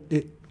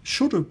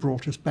should have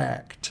brought us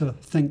back to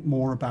think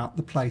more about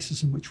the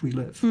places in which we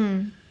live.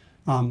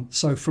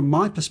 So from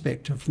my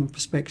perspective, from the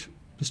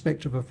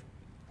perspective of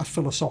a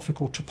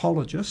philosophical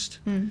topologist,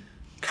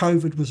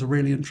 COVID was a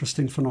really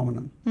interesting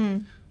phenomenon,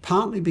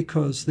 partly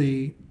because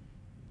the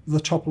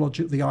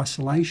topology, the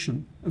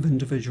isolation of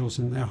individuals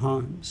in their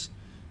homes,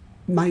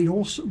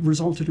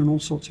 resulted in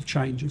all sorts of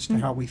changes to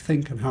how we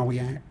think and how we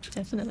act.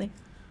 Definitely.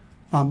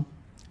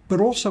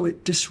 But also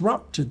it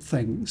disrupted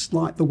things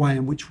like the way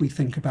in which we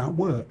think about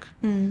work.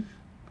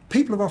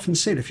 people have often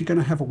said if you're going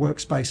to have a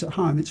workspace at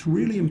home, it's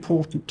really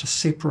important to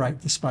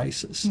separate the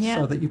spaces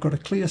so that you've got a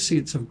clear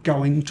sense of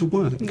going to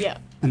work. Yeah.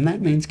 And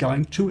that means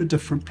going to a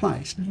different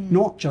place,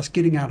 not just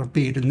getting out of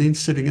bed and then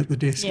sitting at the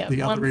desk at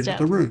the other end of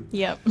the room.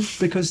 Yep.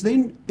 Because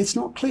then it's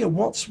not clear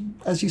what's,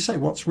 as you say,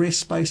 what's rest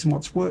space and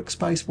what's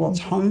workspace, what's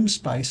home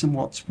space and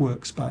what's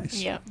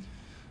workspace. Yeah.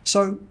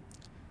 So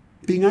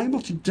being able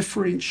to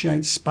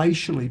differentiate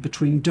spatially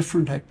between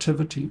different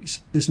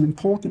activities is an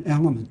important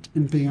element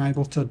in being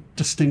able to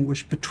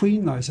distinguish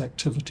between those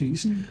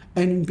activities and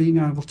in being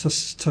able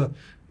to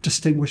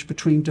distinguish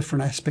between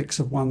different aspects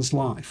of one's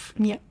life.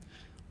 Yeah.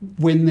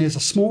 When there's a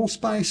small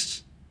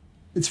space,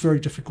 it's very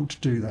difficult to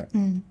do that.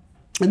 And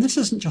this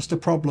isn't just a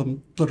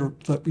problem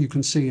that you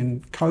can see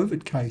in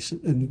COVID cases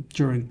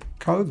during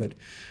COVID.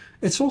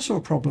 It's also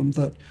a problem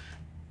that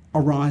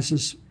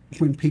arises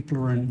when people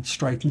are in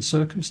straitened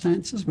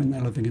circumstances, when they're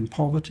living in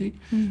poverty.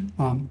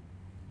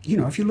 You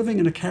know, if you're living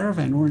in a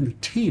caravan or in a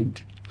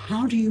tent,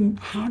 how do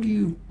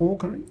you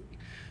organize?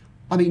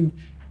 I mean,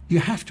 you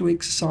have to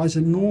exercise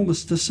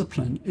enormous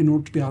discipline in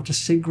order to be able to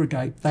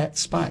segregate that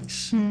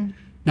space.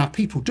 Now,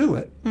 people do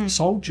it.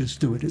 Soldiers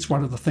do it. It's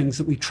one of the things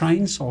that we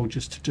train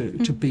soldiers to do,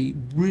 to be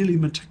really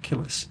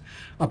meticulous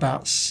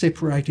about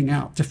separating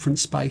out different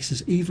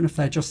spaces, even if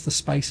they're just the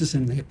spaces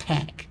in their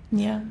pack.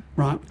 Yeah.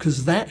 Right?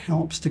 Because that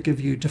helps to give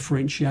you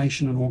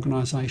differentiation and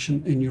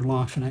organisation in your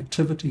life and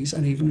activities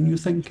and even in your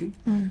thinking.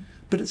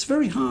 But it's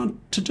very hard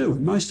to do,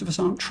 and most of us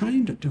aren't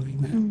trained at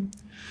doing that.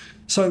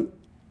 So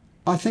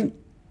I think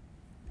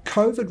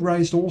COVID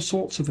raised all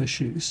sorts of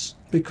issues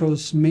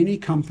because many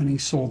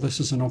companies saw this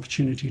as an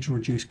opportunity to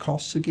reduce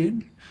costs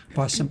again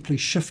by simply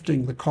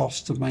shifting the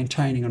cost of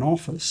maintaining an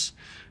office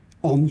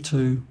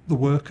onto the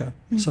worker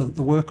so that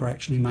the worker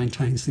actually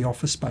maintains the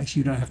office space.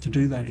 You don't have to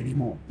do that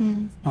anymore.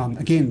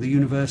 Again, the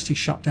university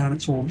shut down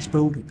all its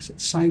buildings.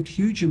 It saved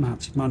huge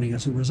amounts of money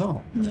as a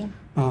result.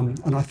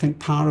 And I think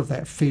part of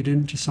that fed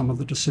into some of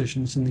the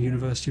decisions in the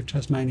University of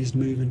Tasmania's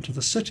move into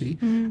the city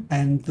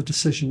and the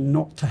decision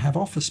not to have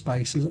office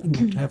spaces and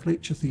not to have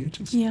lecture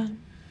theatres.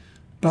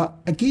 But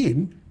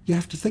again, you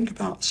have to think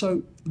about,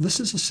 so this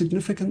is a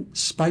significant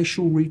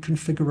spatial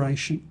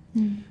reconfiguration.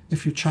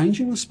 If you're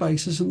changing the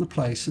spaces and the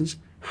places,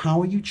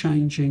 how are you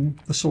changing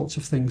the sorts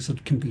of things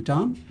that can be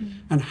done?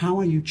 And how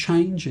are you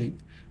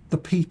changing the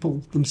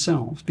people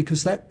themselves?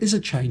 Because that is a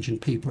change in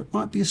people. It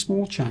might be a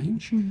small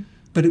change,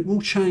 but it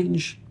will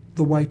change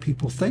the way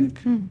people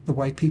think, the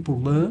way people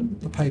learn,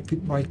 the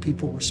way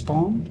people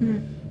respond.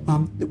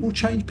 It will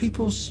change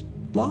people's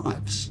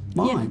lives,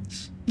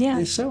 minds,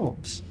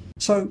 themselves.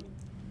 So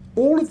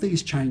all of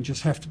these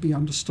changes have to be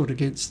understood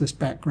against this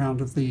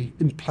background of the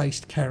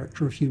emplaced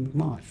character of human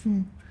life.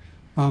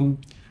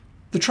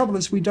 The trouble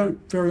is we don't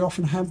very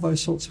often have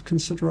those sorts of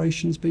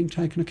considerations being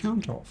taken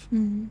account of.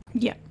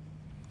 Yeah.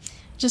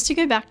 Just to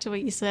go back to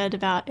what you said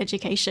about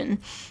education,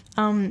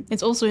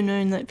 it's also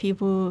known that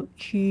people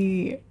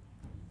who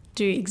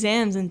do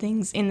exams and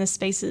things in the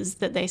spaces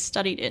that they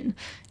studied in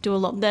do a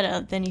lot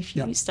better than if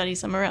you study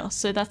somewhere else.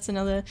 So that's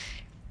another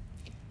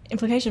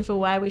implication for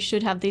why we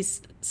should have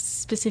these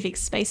specific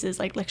spaces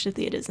like lecture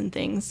theatres and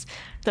things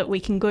that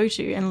we can go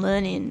to and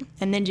learn in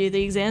and then do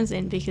the exams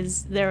in,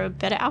 because there are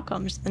better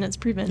outcomes and it's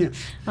proven.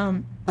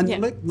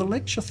 The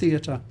lecture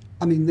theatre,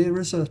 I mean, there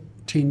is a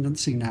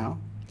tendency now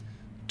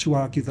to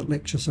argue that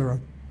lectures are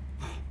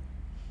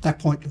they're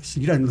pointless.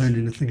 You don't learn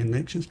anything in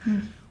lectures.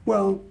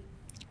 Well,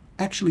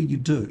 actually you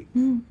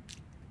do.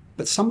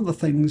 But some of the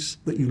things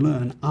that you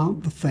learn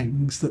aren't the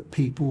things that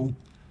people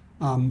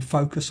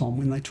focus on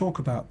when they talk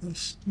about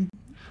this.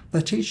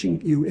 They're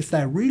teaching you, if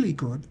they're really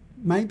good,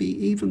 maybe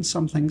even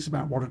some things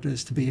about what it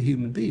is to be a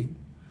human being,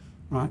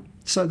 right?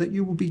 So that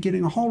you will be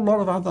getting a whole lot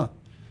of other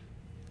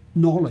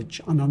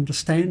knowledge and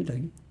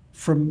understanding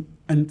from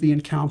the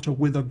encounter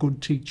with a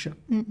good teacher.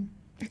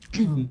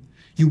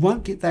 You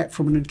won't get that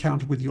from an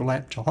encounter with your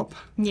laptop,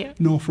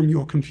 nor from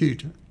your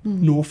computer,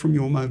 nor from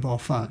your mobile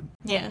phone.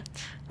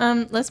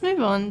 Let's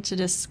move on to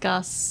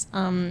discuss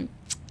in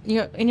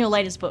your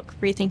latest book,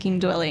 Rethinking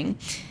Dwelling.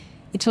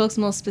 It talks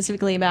more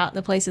specifically about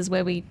the places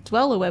where we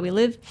dwell or where we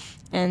live,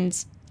 and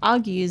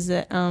argues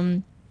that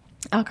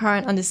our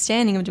current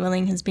understanding of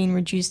dwelling has been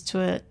reduced to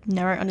a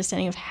narrow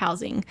understanding of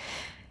housing,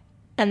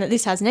 and that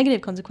this has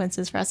negative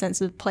consequences for our sense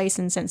of place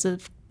and sense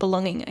of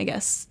belonging, I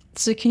guess.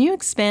 So can you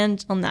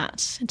expand on that?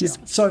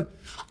 So,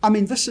 I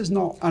mean, this is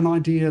not an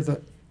idea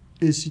that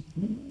is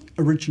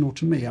original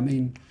to me. I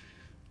mean,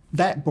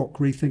 that book,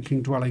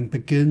 Rethinking Dwelling,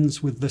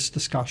 begins with this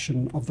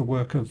discussion of the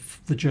work of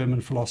the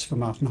German philosopher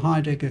Martin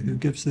Heidegger, who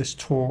gives this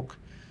talk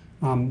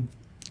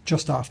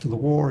just after the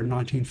war in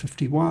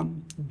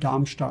 1951,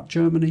 Darmstadt,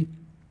 Germany,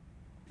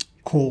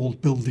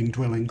 called Building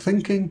Dwelling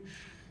Thinking,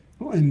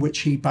 in which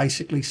he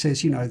basically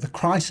says, the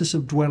crisis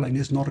of dwelling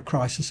is not a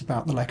crisis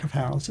about the lack of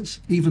houses,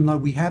 even though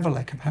we have a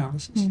lack of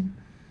houses.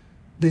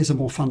 There's a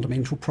more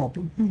fundamental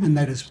problem, and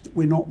that is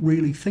we're not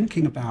really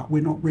thinking about,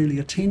 we're not really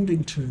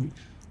attending to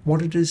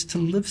what it is to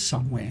live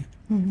somewhere,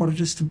 what it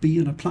is to be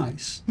in a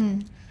place.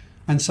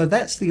 And so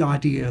that's the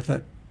idea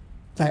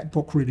that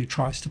book really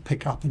tries to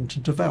pick up and to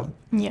develop.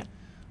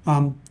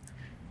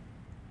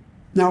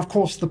 Now, of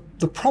course,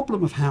 the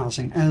problem of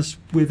housing, as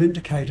we've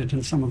indicated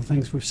in some of the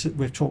things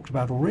we've talked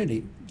about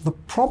already, the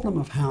problem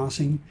of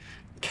housing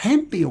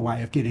can be a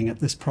way of getting at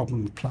this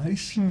problem of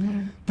place.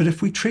 But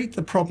if we treat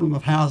the problem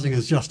of housing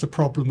as just a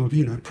problem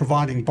of,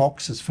 providing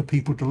boxes for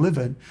people to live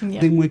in,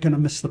 then we're going to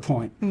miss the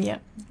point.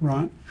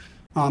 Right?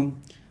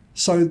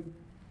 So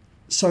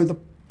the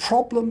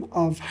problem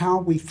of how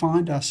we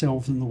find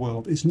ourselves in the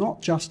world is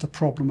not just a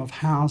problem of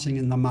housing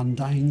in the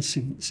mundane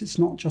sense. It's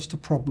not just a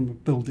problem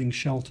of building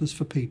shelters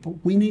for people.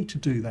 We need to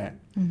do that.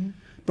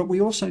 But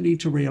we also need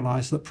to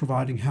realise that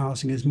providing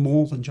housing is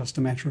more than just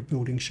a matter of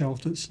building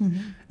shelters.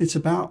 It's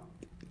about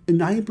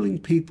enabling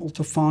people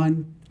to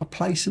find a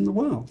place in the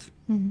world.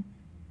 And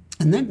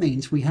that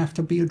means we have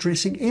to be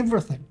addressing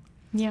everything.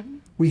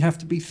 We have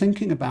to be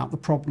thinking about the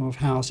problem of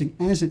housing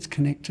as it's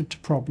connected to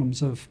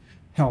problems of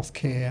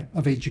healthcare,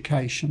 of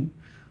education,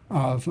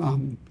 of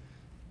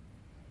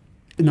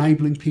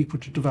enabling people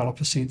to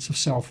develop a sense of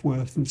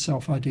self-worth and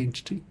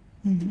self-identity.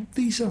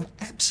 These are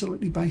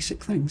absolutely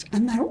basic things,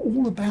 and they're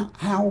all about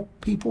how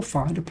people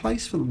find a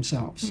place for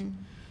themselves,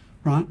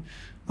 right?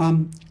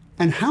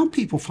 And how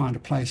people find a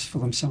place for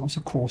themselves,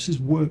 of course, is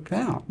worked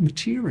out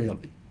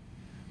materially.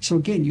 So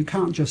again, you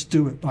can't just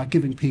do it by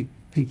giving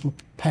people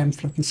a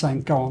pamphlet and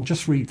saying, go on,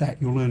 just read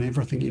that, you'll learn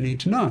everything you need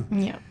to know.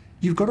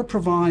 You've got to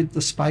provide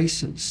the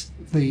spaces,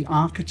 the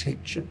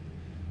architecture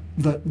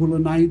that will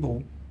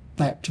enable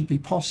that to be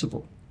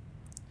possible.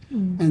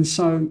 And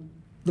so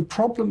the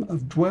problem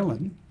of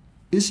dwelling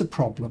is a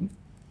problem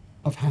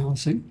of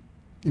housing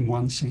in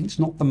one sense,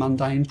 not the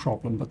mundane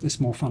problem, but this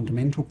more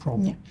fundamental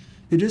problem.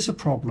 It is a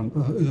problem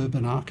of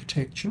urban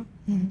architecture.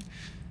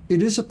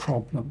 It is a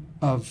problem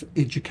of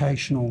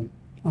educational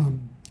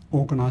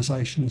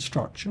organisation and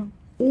structure.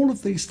 All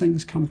of these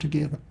things come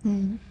together.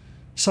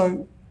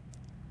 So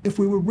if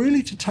we were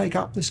really to take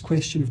up this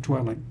question of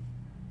dwelling,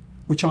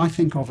 which I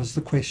think of as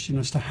the question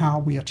as to how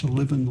we are to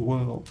live in the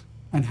world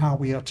and how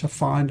we are to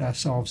find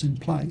ourselves in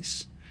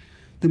place,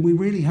 then we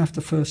really have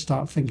to first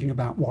start thinking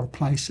about what a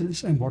place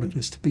is and what it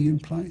is to be in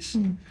place.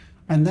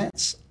 And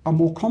that's a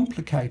more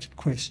complicated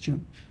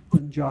question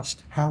than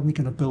just how are we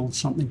going to build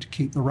something to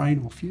keep the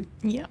rain off you.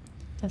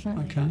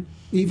 Definitely. Okay?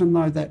 Even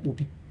though that will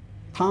be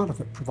part of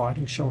it,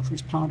 providing shelter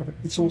is part of it,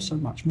 it's also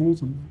much more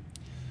than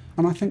that.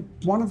 And I think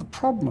one of the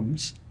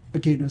problems,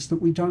 again, is that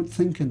we don't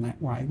think in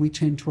that way. We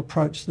tend to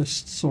approach this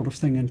sort of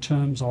thing in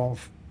terms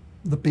of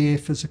the bare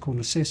physical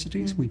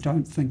necessities. We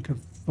don't think of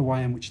the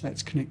way in which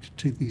that's connected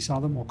to these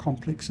other more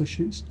complex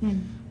issues.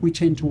 We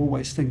tend to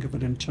always think of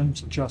it in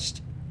terms of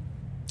just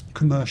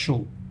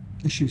commercial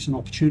issues and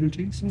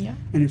opportunities. And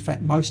in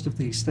fact, most of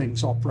these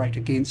things operate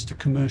against a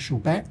commercial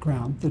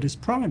background that is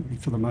primary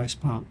for the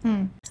most part.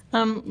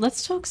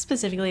 Let's talk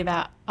specifically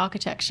about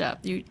architecture.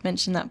 You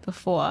mentioned that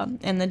before,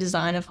 and the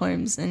design of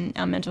homes and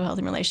our mental health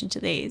in relation to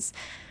these.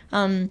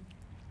 So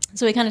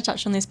we kind of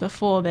touched on this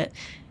before, but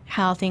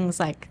how things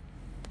like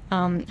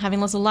having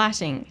lots of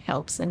lighting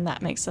helps, and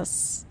that makes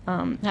us,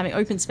 having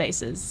open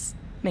spaces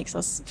makes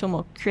us feel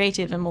more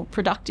creative and more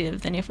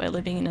productive than if we're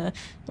living in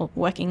or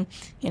working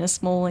in a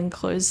small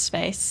enclosed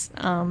space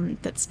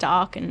that's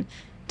dark, and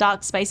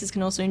dark spaces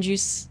can also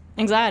induce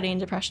anxiety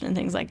and depression and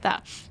things like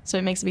that. So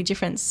it makes a big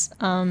difference.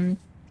 And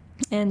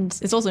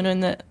it's also known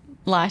that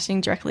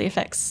lighting directly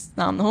affects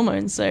the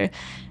hormones. So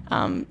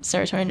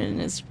serotonin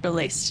is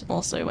released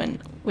also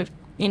when with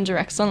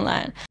indirect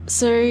sunlight.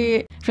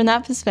 So from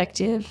that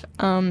perspective,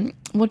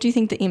 what do you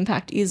think the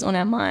impact is on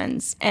our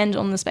minds and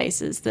on the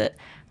spaces that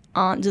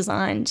aren't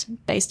designed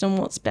based on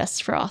what's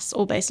best for us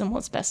or based on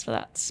what's best for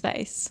that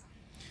space?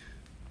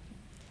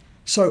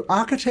 So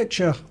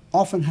architecture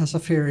often has a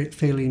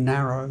fairly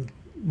narrow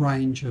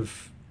range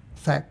of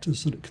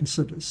factors that it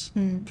considers,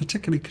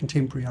 particularly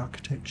contemporary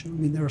architecture. I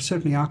mean, there are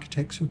certainly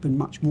architects who have been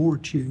much more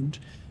attuned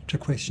to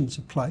questions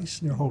of place.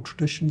 There are whole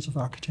traditions of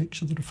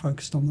architecture that are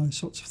focused on those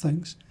sorts of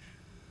things.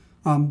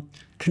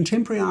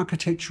 Contemporary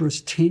architecture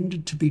has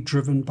tended to be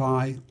driven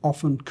by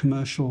often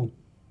commercial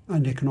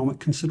and economic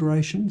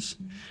considerations,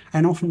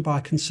 and often by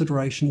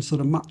considerations that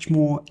are much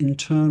more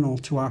internal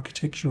to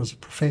architecture as a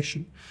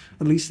profession.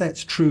 At least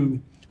that's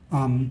true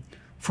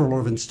for a lot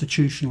of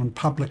institutional and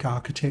public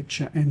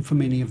architecture and for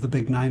many of the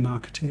big name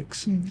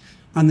architects. And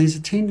there's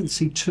a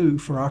tendency too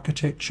for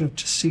architecture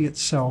to see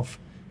itself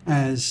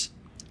as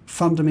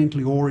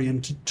fundamentally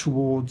oriented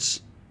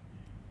towards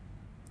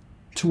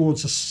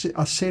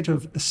a set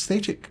of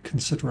aesthetic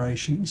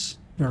considerations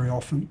very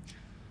often,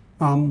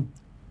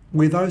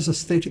 where those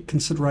aesthetic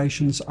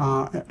considerations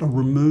are at a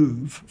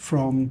remove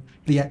from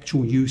the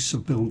actual use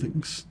of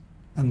buildings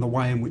and the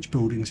way in which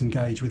buildings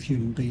engage with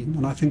human beings.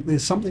 And I think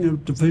there's something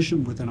of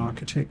division within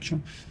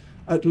architecture,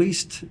 at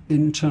least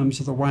in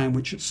terms of the way in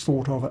which it's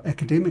thought of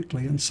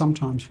academically and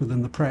sometimes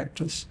within the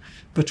practice,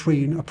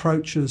 between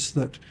approaches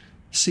that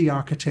see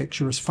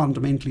architecture as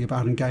fundamentally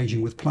about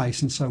engaging with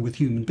place and so with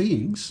human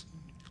beings.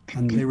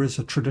 And there is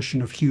a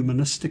tradition of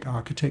humanistic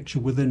architecture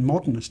within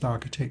modernist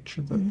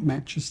architecture that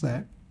matches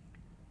that.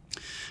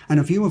 And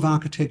a view of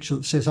architecture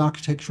that says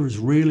architecture is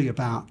really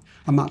about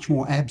a much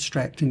more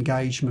abstract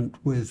engagement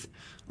with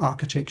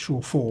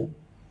architectural form,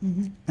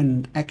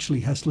 and actually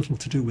has little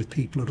to do with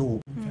people at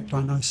all. In fact,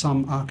 I know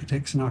some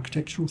architects and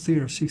architectural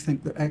theorists who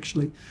think that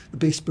actually the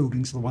best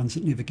buildings are the ones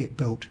that never get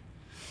built,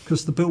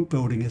 because the built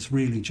building is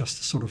really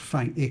just a sort of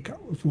faint echo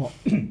of what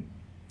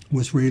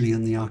was really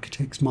in the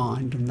architect's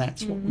mind, and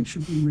that's what we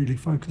should be really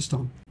focused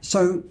on.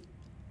 So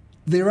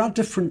there are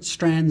different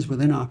strands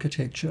within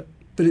architecture,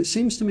 but it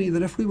seems to me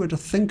that if we were to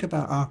think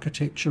about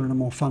architecture in a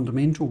more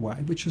fundamental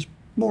way, which is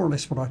more or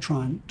less what I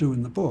try and do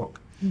in the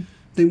book,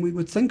 then we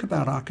would think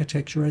about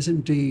architecture as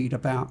indeed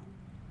about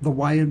the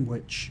way in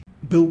which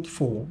built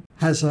form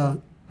has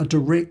a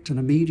direct and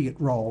immediate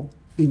role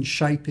in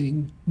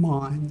shaping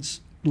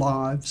minds,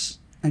 lives,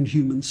 and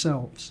human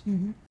selves.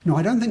 Now,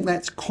 I don't think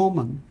that's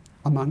common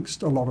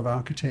amongst a lot of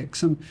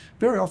architects, and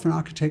very often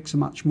architects are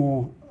much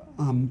more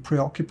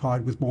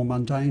preoccupied with more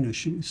mundane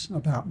issues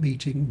about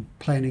meeting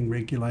planning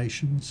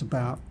regulations,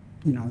 about,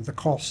 you know, the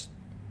cost,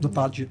 the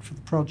budget for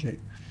the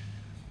project.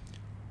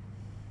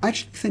 I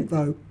actually think,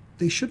 though,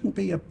 there shouldn't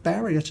be a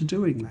barrier to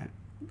doing that.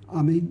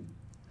 I mean,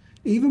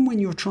 even when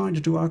you're trying to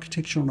do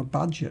architecture on a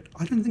budget,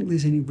 I don't think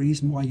there's any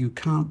reason why you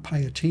can't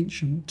pay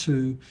attention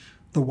to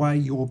the way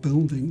your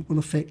building will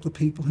affect the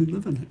people who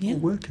live in it or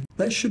work in it.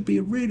 That should be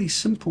a really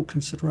simple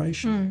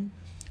consideration.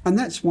 And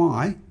that's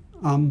why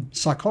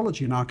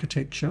psychology and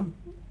architecture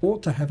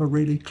ought to have a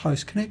really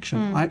close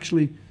connection. I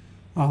actually,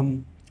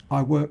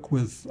 I work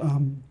with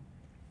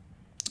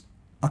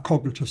a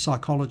cognitive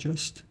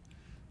psychologist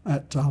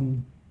at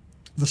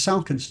the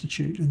Salk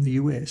Institute in the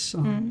US,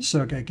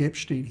 Sergei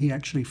Gepstein. He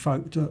actually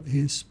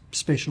his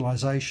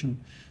specialisation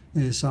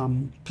is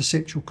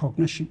perceptual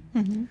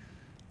cognition.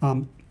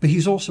 But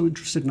he's also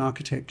interested in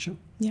architecture.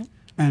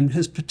 And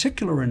his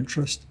particular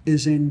interest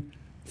is in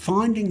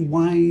finding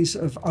ways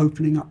of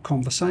opening up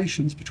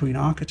conversations between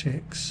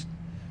architects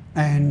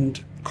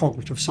and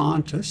cognitive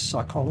scientists,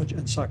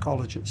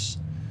 psychologists,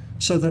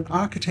 so that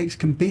architects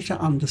can better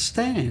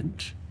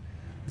understand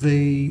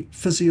the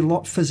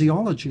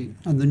physiology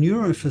and the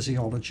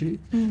neurophysiology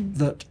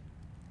that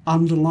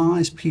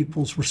underlies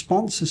people's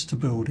responses to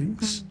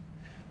buildings,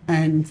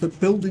 and that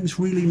buildings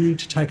really need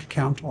to take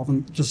account of,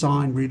 and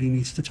design really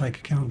needs to take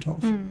account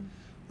of.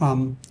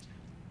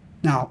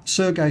 Now,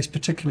 Sergei's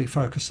particularly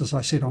focused, as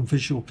I said, on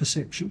visual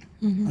perception,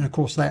 and of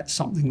course that's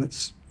something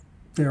that's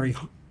very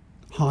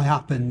high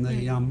up in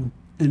the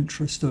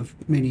interest of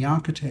many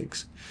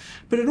architects.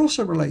 But it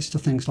also relates to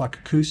things like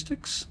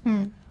acoustics,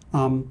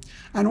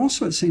 and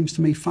also, it seems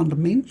to me,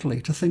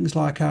 fundamentally to things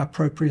like our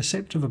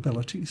proprioceptive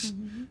abilities.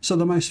 So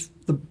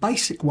the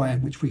basic way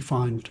in which we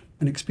find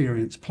and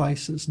experience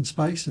places and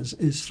spaces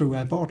is through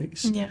our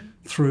bodies,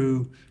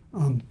 through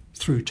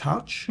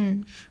touch,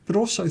 but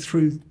also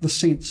through the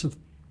sense of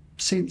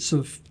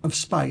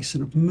space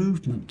and of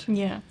movement.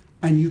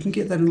 And you can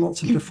get that in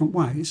lots of different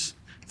ways,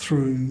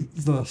 through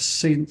the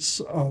sense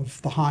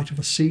of the height of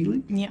a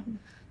ceiling,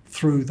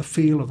 through the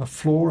feel of a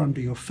floor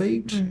under your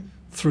feet,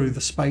 through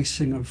the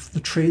spacing of the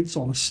treads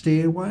on a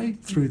stairway,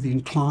 through the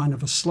incline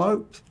of a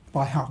slope,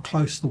 by how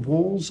close the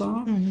walls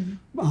are.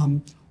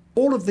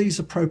 All of these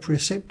are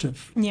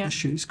proprioceptive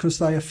issues, because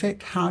they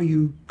affect how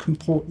you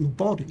comport your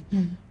body,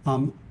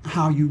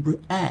 how you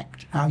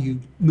react, how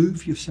you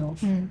move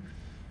yourself.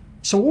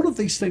 So all of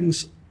these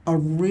things are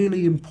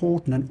really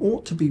important and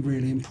ought to be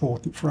really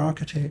important for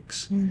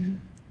architects.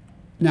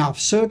 Now,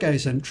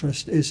 Sergei's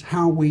interest is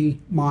how we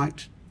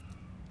might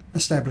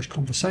establish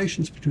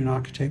conversations between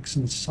architects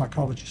and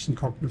psychologists and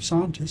cognitive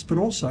scientists, but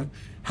also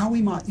how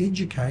we might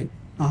educate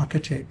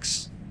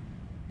architects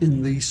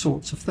in these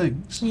sorts of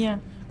things.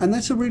 And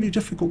that's a really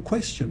difficult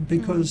question,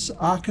 because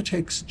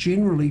architects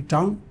generally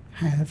don't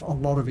have a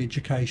lot of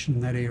education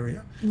in that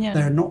area.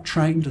 They're not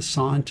trained as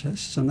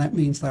scientists, and that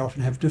means they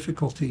often have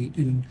difficulty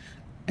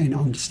in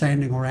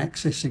understanding or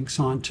accessing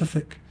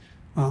scientific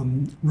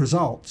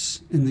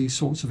results in these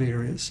sorts of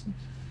areas.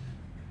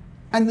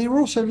 And there are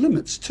also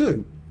limits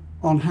too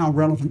on how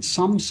relevant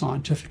some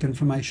scientific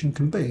information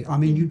can be. I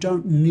mean, you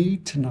don't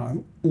need to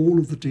know all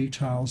of the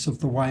details of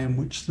the way in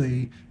which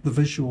the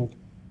visual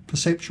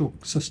perceptual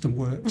system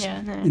works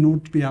in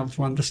order to be able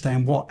to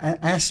understand what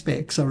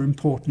aspects are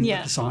important in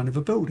the design of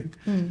a building.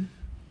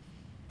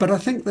 But I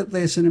think that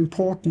there's an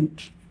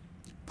important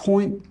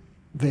point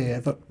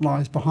there that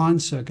lies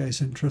behind Sergei's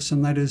interest,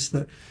 and that is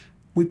that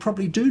we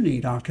probably do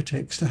need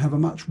architects to have a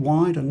much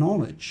wider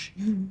knowledge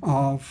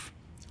of,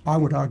 I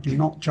would argue,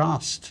 not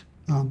just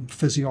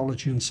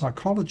physiology and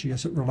psychology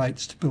as it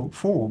relates to built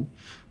form,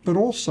 but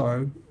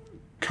also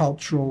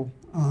cultural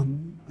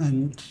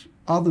and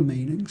other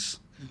meanings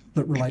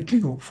that relate to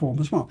built form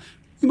as well.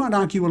 You might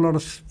argue a lot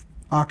of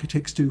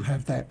architects do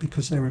have that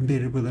because they're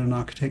embedded within an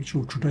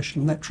architectural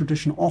tradition, and that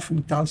tradition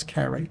often does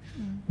carry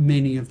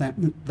many of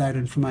that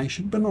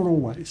information, but not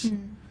always.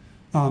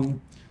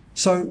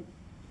 So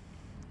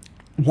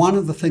one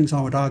of the things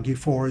I would argue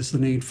for is the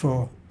need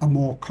for a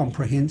more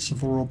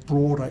comprehensive or a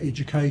broader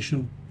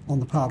education on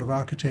the part of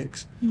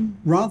architects,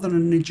 rather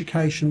than an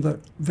education that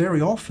very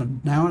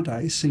often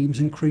nowadays seems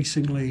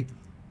increasingly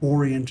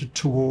oriented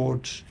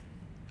towards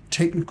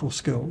technical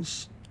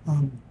skills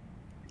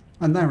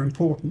And they're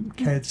important,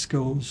 CAD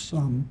skills,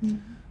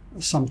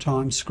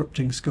 sometimes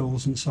scripting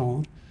skills and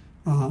so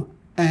on.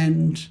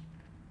 And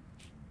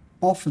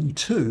often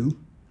too,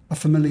 a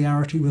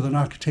familiarity with an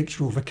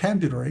architectural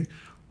vocabulary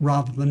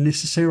rather than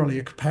necessarily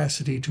a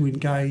capacity to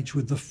engage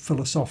with the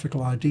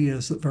philosophical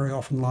ideas that very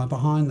often lie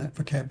behind that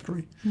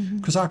vocabulary.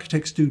 Because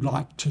architects do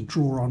like to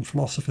draw on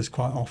philosophers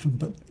quite often,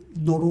 but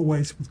not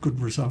always with good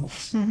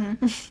results.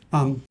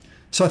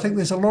 So I think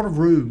there's a lot of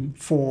room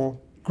for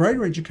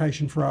greater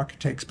education for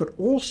architects, but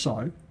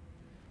also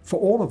for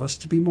all of us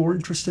to be more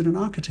interested in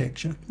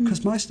architecture,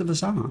 because most of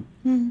us aren't.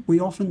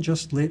 We often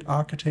just let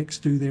architects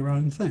do their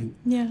own thing.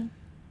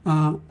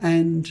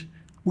 And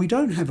we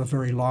don't have a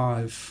very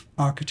live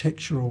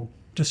architectural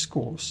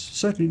discourse,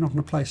 certainly not in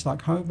a place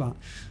like Hobart.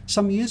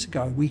 Some years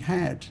ago, we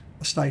had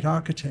a state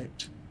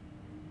architect,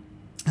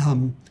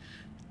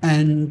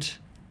 and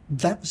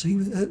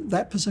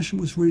that position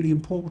was really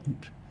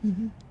important.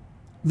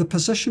 The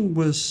position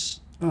was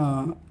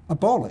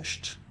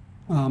abolished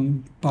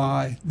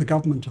by the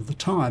government of the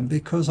time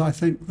because I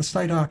think the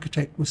state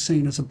architect was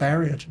seen as a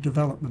barrier to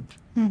development,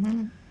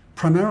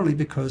 primarily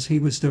because he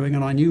was doing,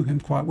 and I knew him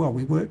quite well,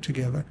 we worked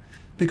together,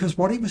 because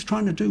what he was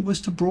trying to do was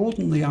to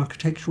broaden the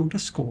architectural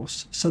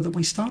discourse so that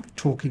we started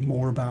talking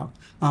more about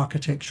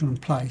architecture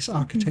and place,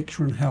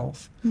 architecture and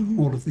health,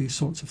 all of these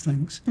sorts of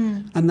things.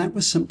 And that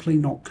was simply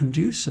not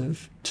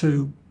conducive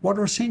to what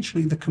are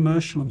essentially the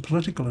commercial and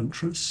political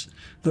interests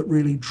that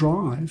really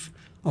drive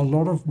a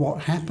lot of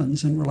what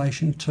happens in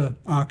relation to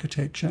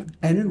architecture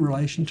and in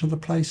relation to the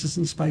places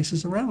and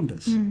spaces around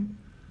us. And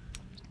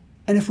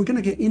if we're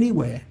going to get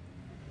anywhere,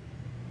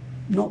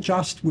 not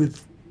just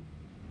with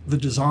the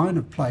design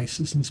of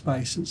places and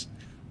spaces,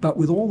 but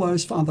with all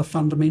those other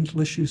fundamental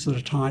issues that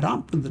are tied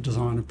up with the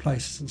design of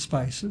places and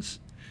spaces,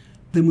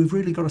 then we've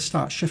really got to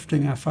start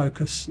shifting our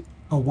focus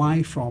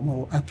away from,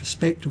 or our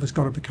perspective has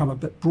got to become a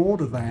bit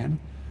broader than,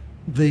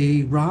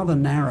 the rather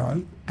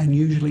narrow and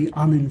usually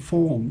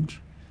uninformed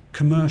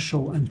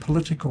commercial and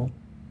political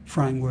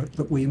framework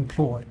that we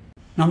employ.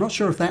 Now, I'm not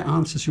sure if that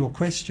answers your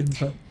question,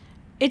 but...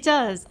 It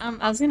does.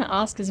 I was going to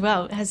ask as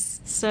well,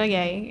 has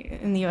Sergey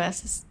in the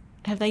US,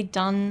 have they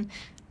done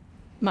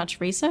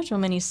much research or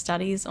many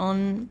studies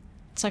on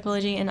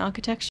psychology and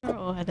architecture,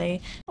 or have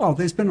they... Oh,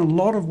 there's been a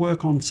lot of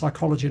work on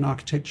psychology and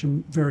architecture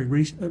in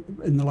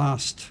the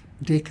last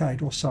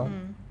decade or so,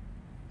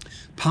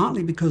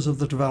 partly because of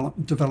the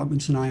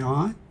developments in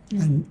AI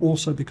and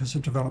also because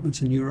of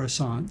developments in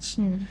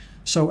neuroscience.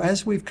 So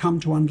as we've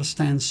come to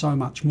understand so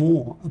much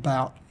more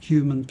about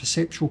human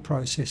perceptual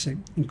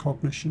processing and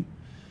cognition,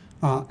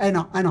 and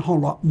a whole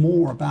lot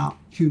more about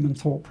human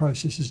thought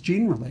processes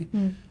generally,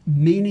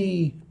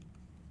 many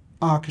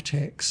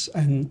architects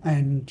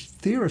and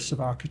theorists of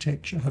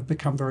architecture have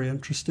become very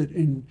interested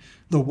in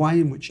the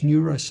way in which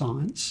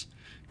neuroscience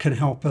can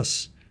help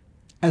us,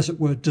 as it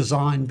were,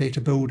 design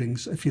better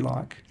buildings, if you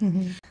like.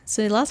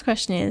 So the last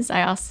question is, I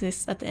ask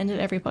this at the end of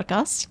every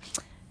podcast,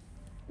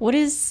 what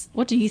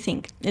do you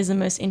think is the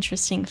most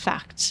interesting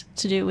fact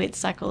to do with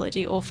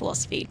psychology or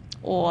philosophy,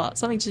 or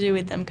something to do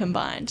with them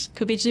combined?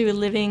 Could be to do with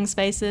living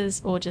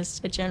spaces or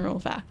just a general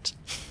fact.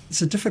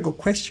 It's a difficult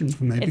question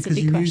for me because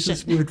you use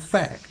this word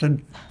fact,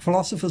 and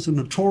philosophers are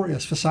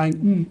notorious for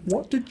saying,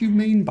 what did you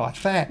mean by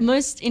fact?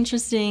 Most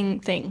interesting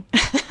thing.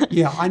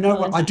 Yeah, I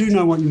know. I do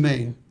know what you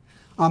mean.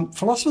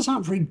 Philosophers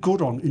aren't very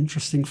good on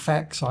interesting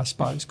facts, I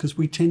suppose, because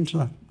we tend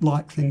to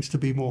like things to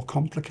be more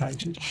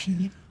complicated.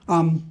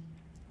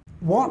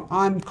 What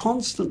I'm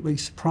constantly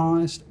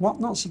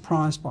not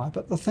surprised by,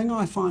 but the thing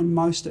I find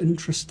most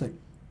interesting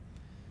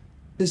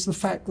is the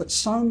fact that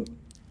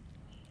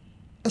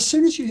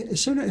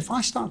if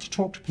I start to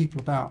talk to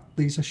people about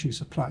these issues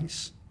of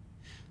place,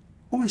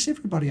 almost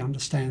everybody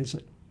understands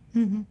it,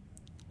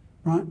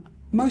 right?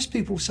 Most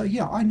people say,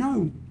 yeah, I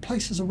know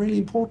places are really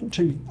important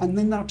to me, and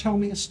then they'll tell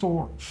me a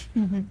story,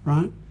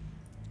 right?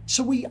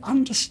 So we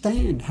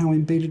understand how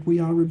embedded we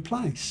are in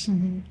place.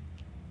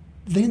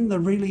 Then the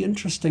really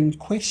interesting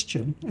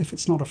question, if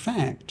it's not a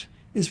fact,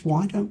 is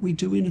why don't we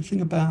do anything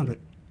about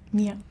it?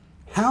 Yeah.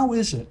 How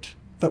is it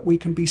that we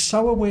can be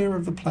so aware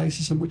of the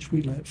places in which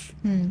we live,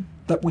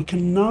 that we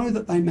can know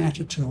that they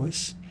matter to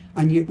us,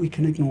 and yet we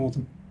can ignore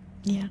them?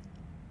 Yeah.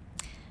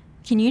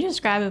 Can you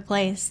describe a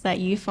place that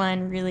you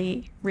find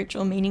really rich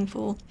or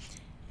meaningful,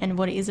 and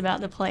what it is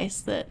about the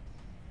place that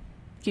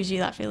gives you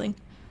that feeling?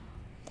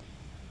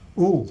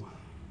 Well,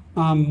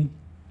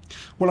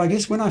 I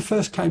guess when I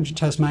first came to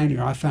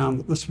Tasmania, I found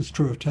that this was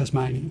true of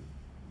Tasmania.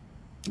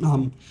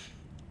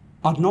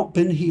 I'd not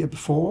been here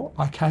before.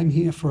 I came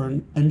here for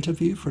a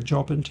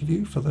job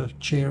interview for the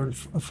chair of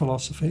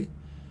philosophy.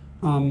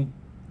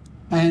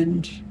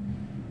 And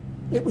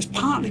it was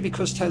partly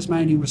because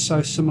Tasmania was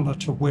so similar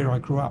to where I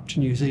grew up, to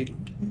New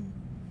Zealand.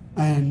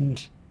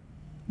 And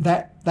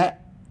that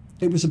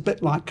it was a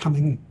bit like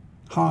coming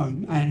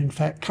home, and in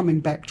fact coming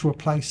back to a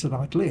place that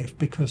I'd left,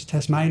 because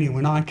Tasmania,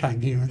 when I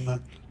came here in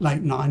the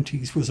late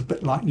 90s, was a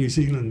bit like New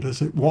Zealand as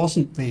it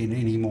wasn't then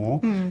anymore,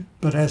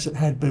 but as it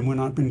had been when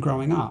I'd been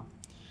growing up.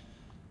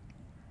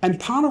 And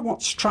part of what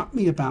has struck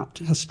me about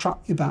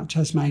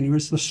Tasmania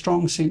is the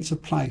strong sense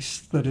of place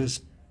that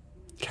is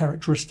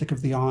characteristic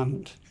of the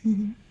island.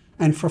 Mm-hmm.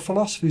 And for a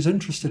philosopher who's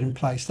interested in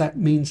place, that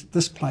means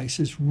this place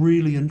is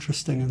really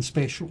interesting and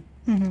special.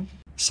 Mm-hmm.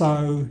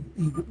 So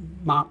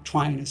Mark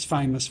Twain is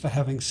famous for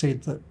having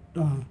said that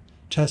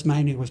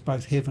Tasmania was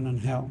both heaven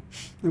and hell.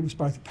 It was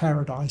both a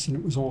paradise and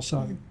it was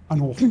also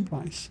an awful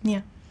place.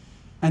 Yeah.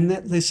 And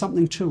that there's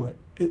something to it.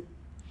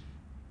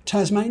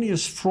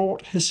 Tasmania's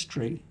fraught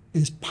history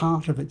is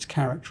part of its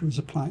character as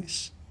a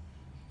place.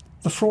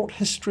 The fraught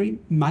history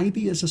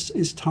maybe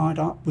is tied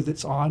up with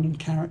its island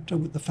character,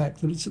 with the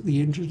fact that it's at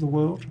the edge of the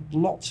world.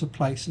 Lots of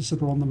places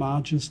that are on the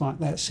margins like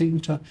that seem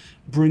to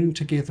bring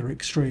together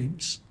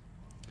extremes.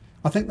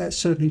 I think that's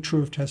certainly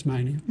true of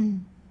Tasmania.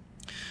 Mm.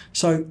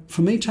 So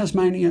for me,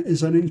 Tasmania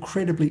is an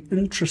incredibly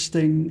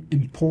interesting,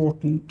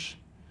 important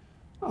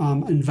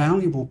and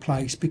valuable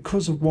place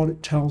because of what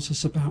it tells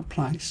us about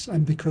place,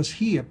 and because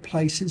here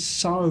place is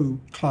so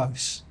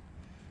close.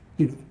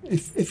 You know,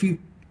 if you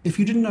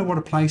didn't know what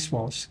a place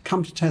was,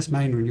 come to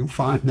Tasmania and you'll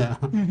find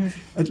out. Mm-hmm.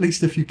 At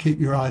least if you keep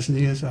your eyes and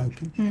ears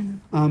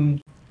open. Mm-hmm.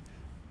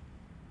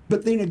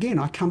 But then again,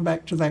 I come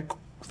back to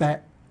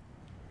that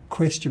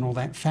question or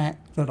that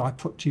fact that I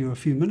put to you a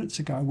few minutes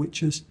ago,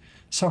 which is,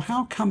 so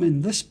how come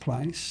in this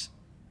place,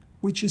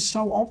 which is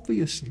so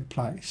obviously a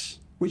place,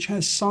 which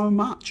has so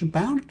much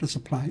about it as a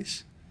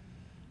place,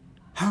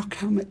 how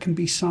come it can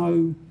be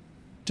so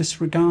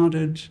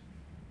disregarded,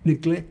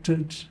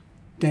 neglected,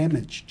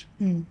 damaged?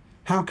 Mm.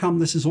 How come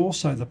this is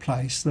also the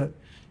place that,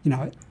 you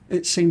know,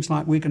 it seems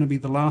like we're going to be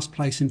the last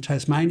place in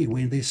Tasmania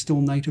where there's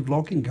still native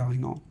logging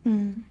going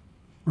on,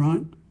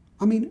 right?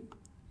 I mean,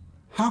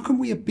 how can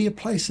we be a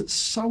place that's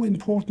so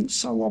important,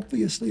 so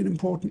obviously an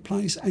important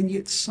place, and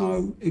yet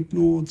so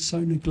ignored,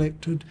 so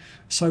neglected,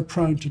 so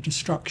prone to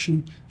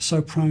destruction,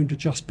 so prone to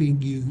just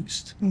being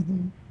used?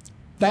 Mm-hmm.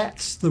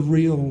 That's the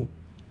real,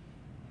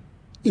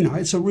 you know,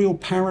 it's a real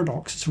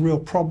paradox, it's a real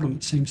problem,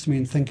 it seems to me,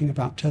 in thinking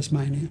about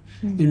Tasmania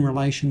in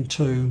relation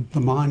to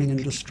the mining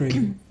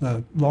industry,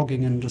 the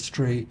logging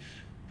industry,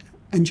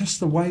 and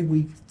just the way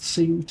we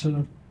seem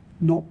to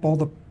not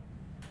bother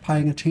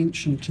paying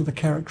attention to the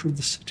character of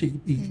the city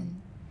even.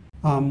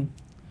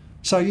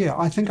 So yeah,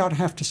 I think I'd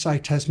have to say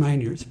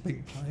Tasmania is a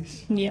big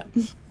place. Yeah.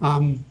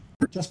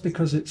 Just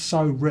because it's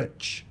so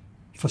rich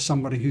for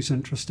somebody who's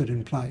interested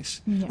in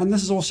place. Yeah. And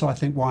this is also, I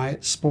think, why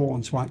it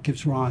spawns, why it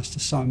gives rise to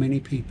so many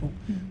people,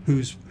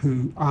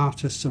 who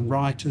artists and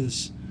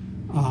writers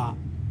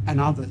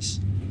and others,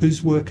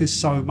 whose work is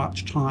so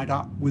much tied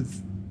up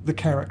with the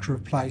character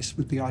of place,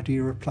 with the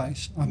idea of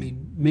place. I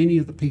mean, many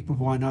of the people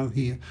who I know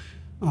here,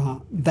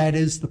 that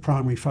is the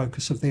primary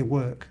focus of their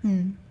work.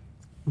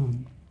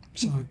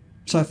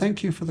 So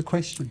thank you for the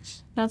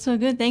questions. That's all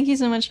good. Thank you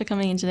so much for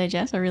coming in today,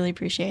 Jeff. I really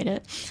appreciate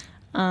it.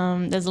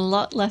 There's a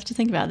lot left to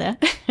think about there.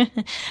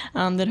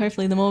 That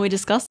hopefully the more we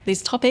discuss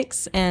these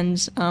topics and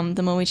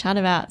the more we chat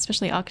about,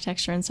 especially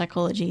architecture and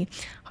psychology,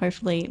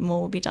 hopefully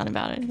more will be done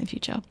about it in the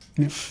future.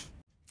 Yeah.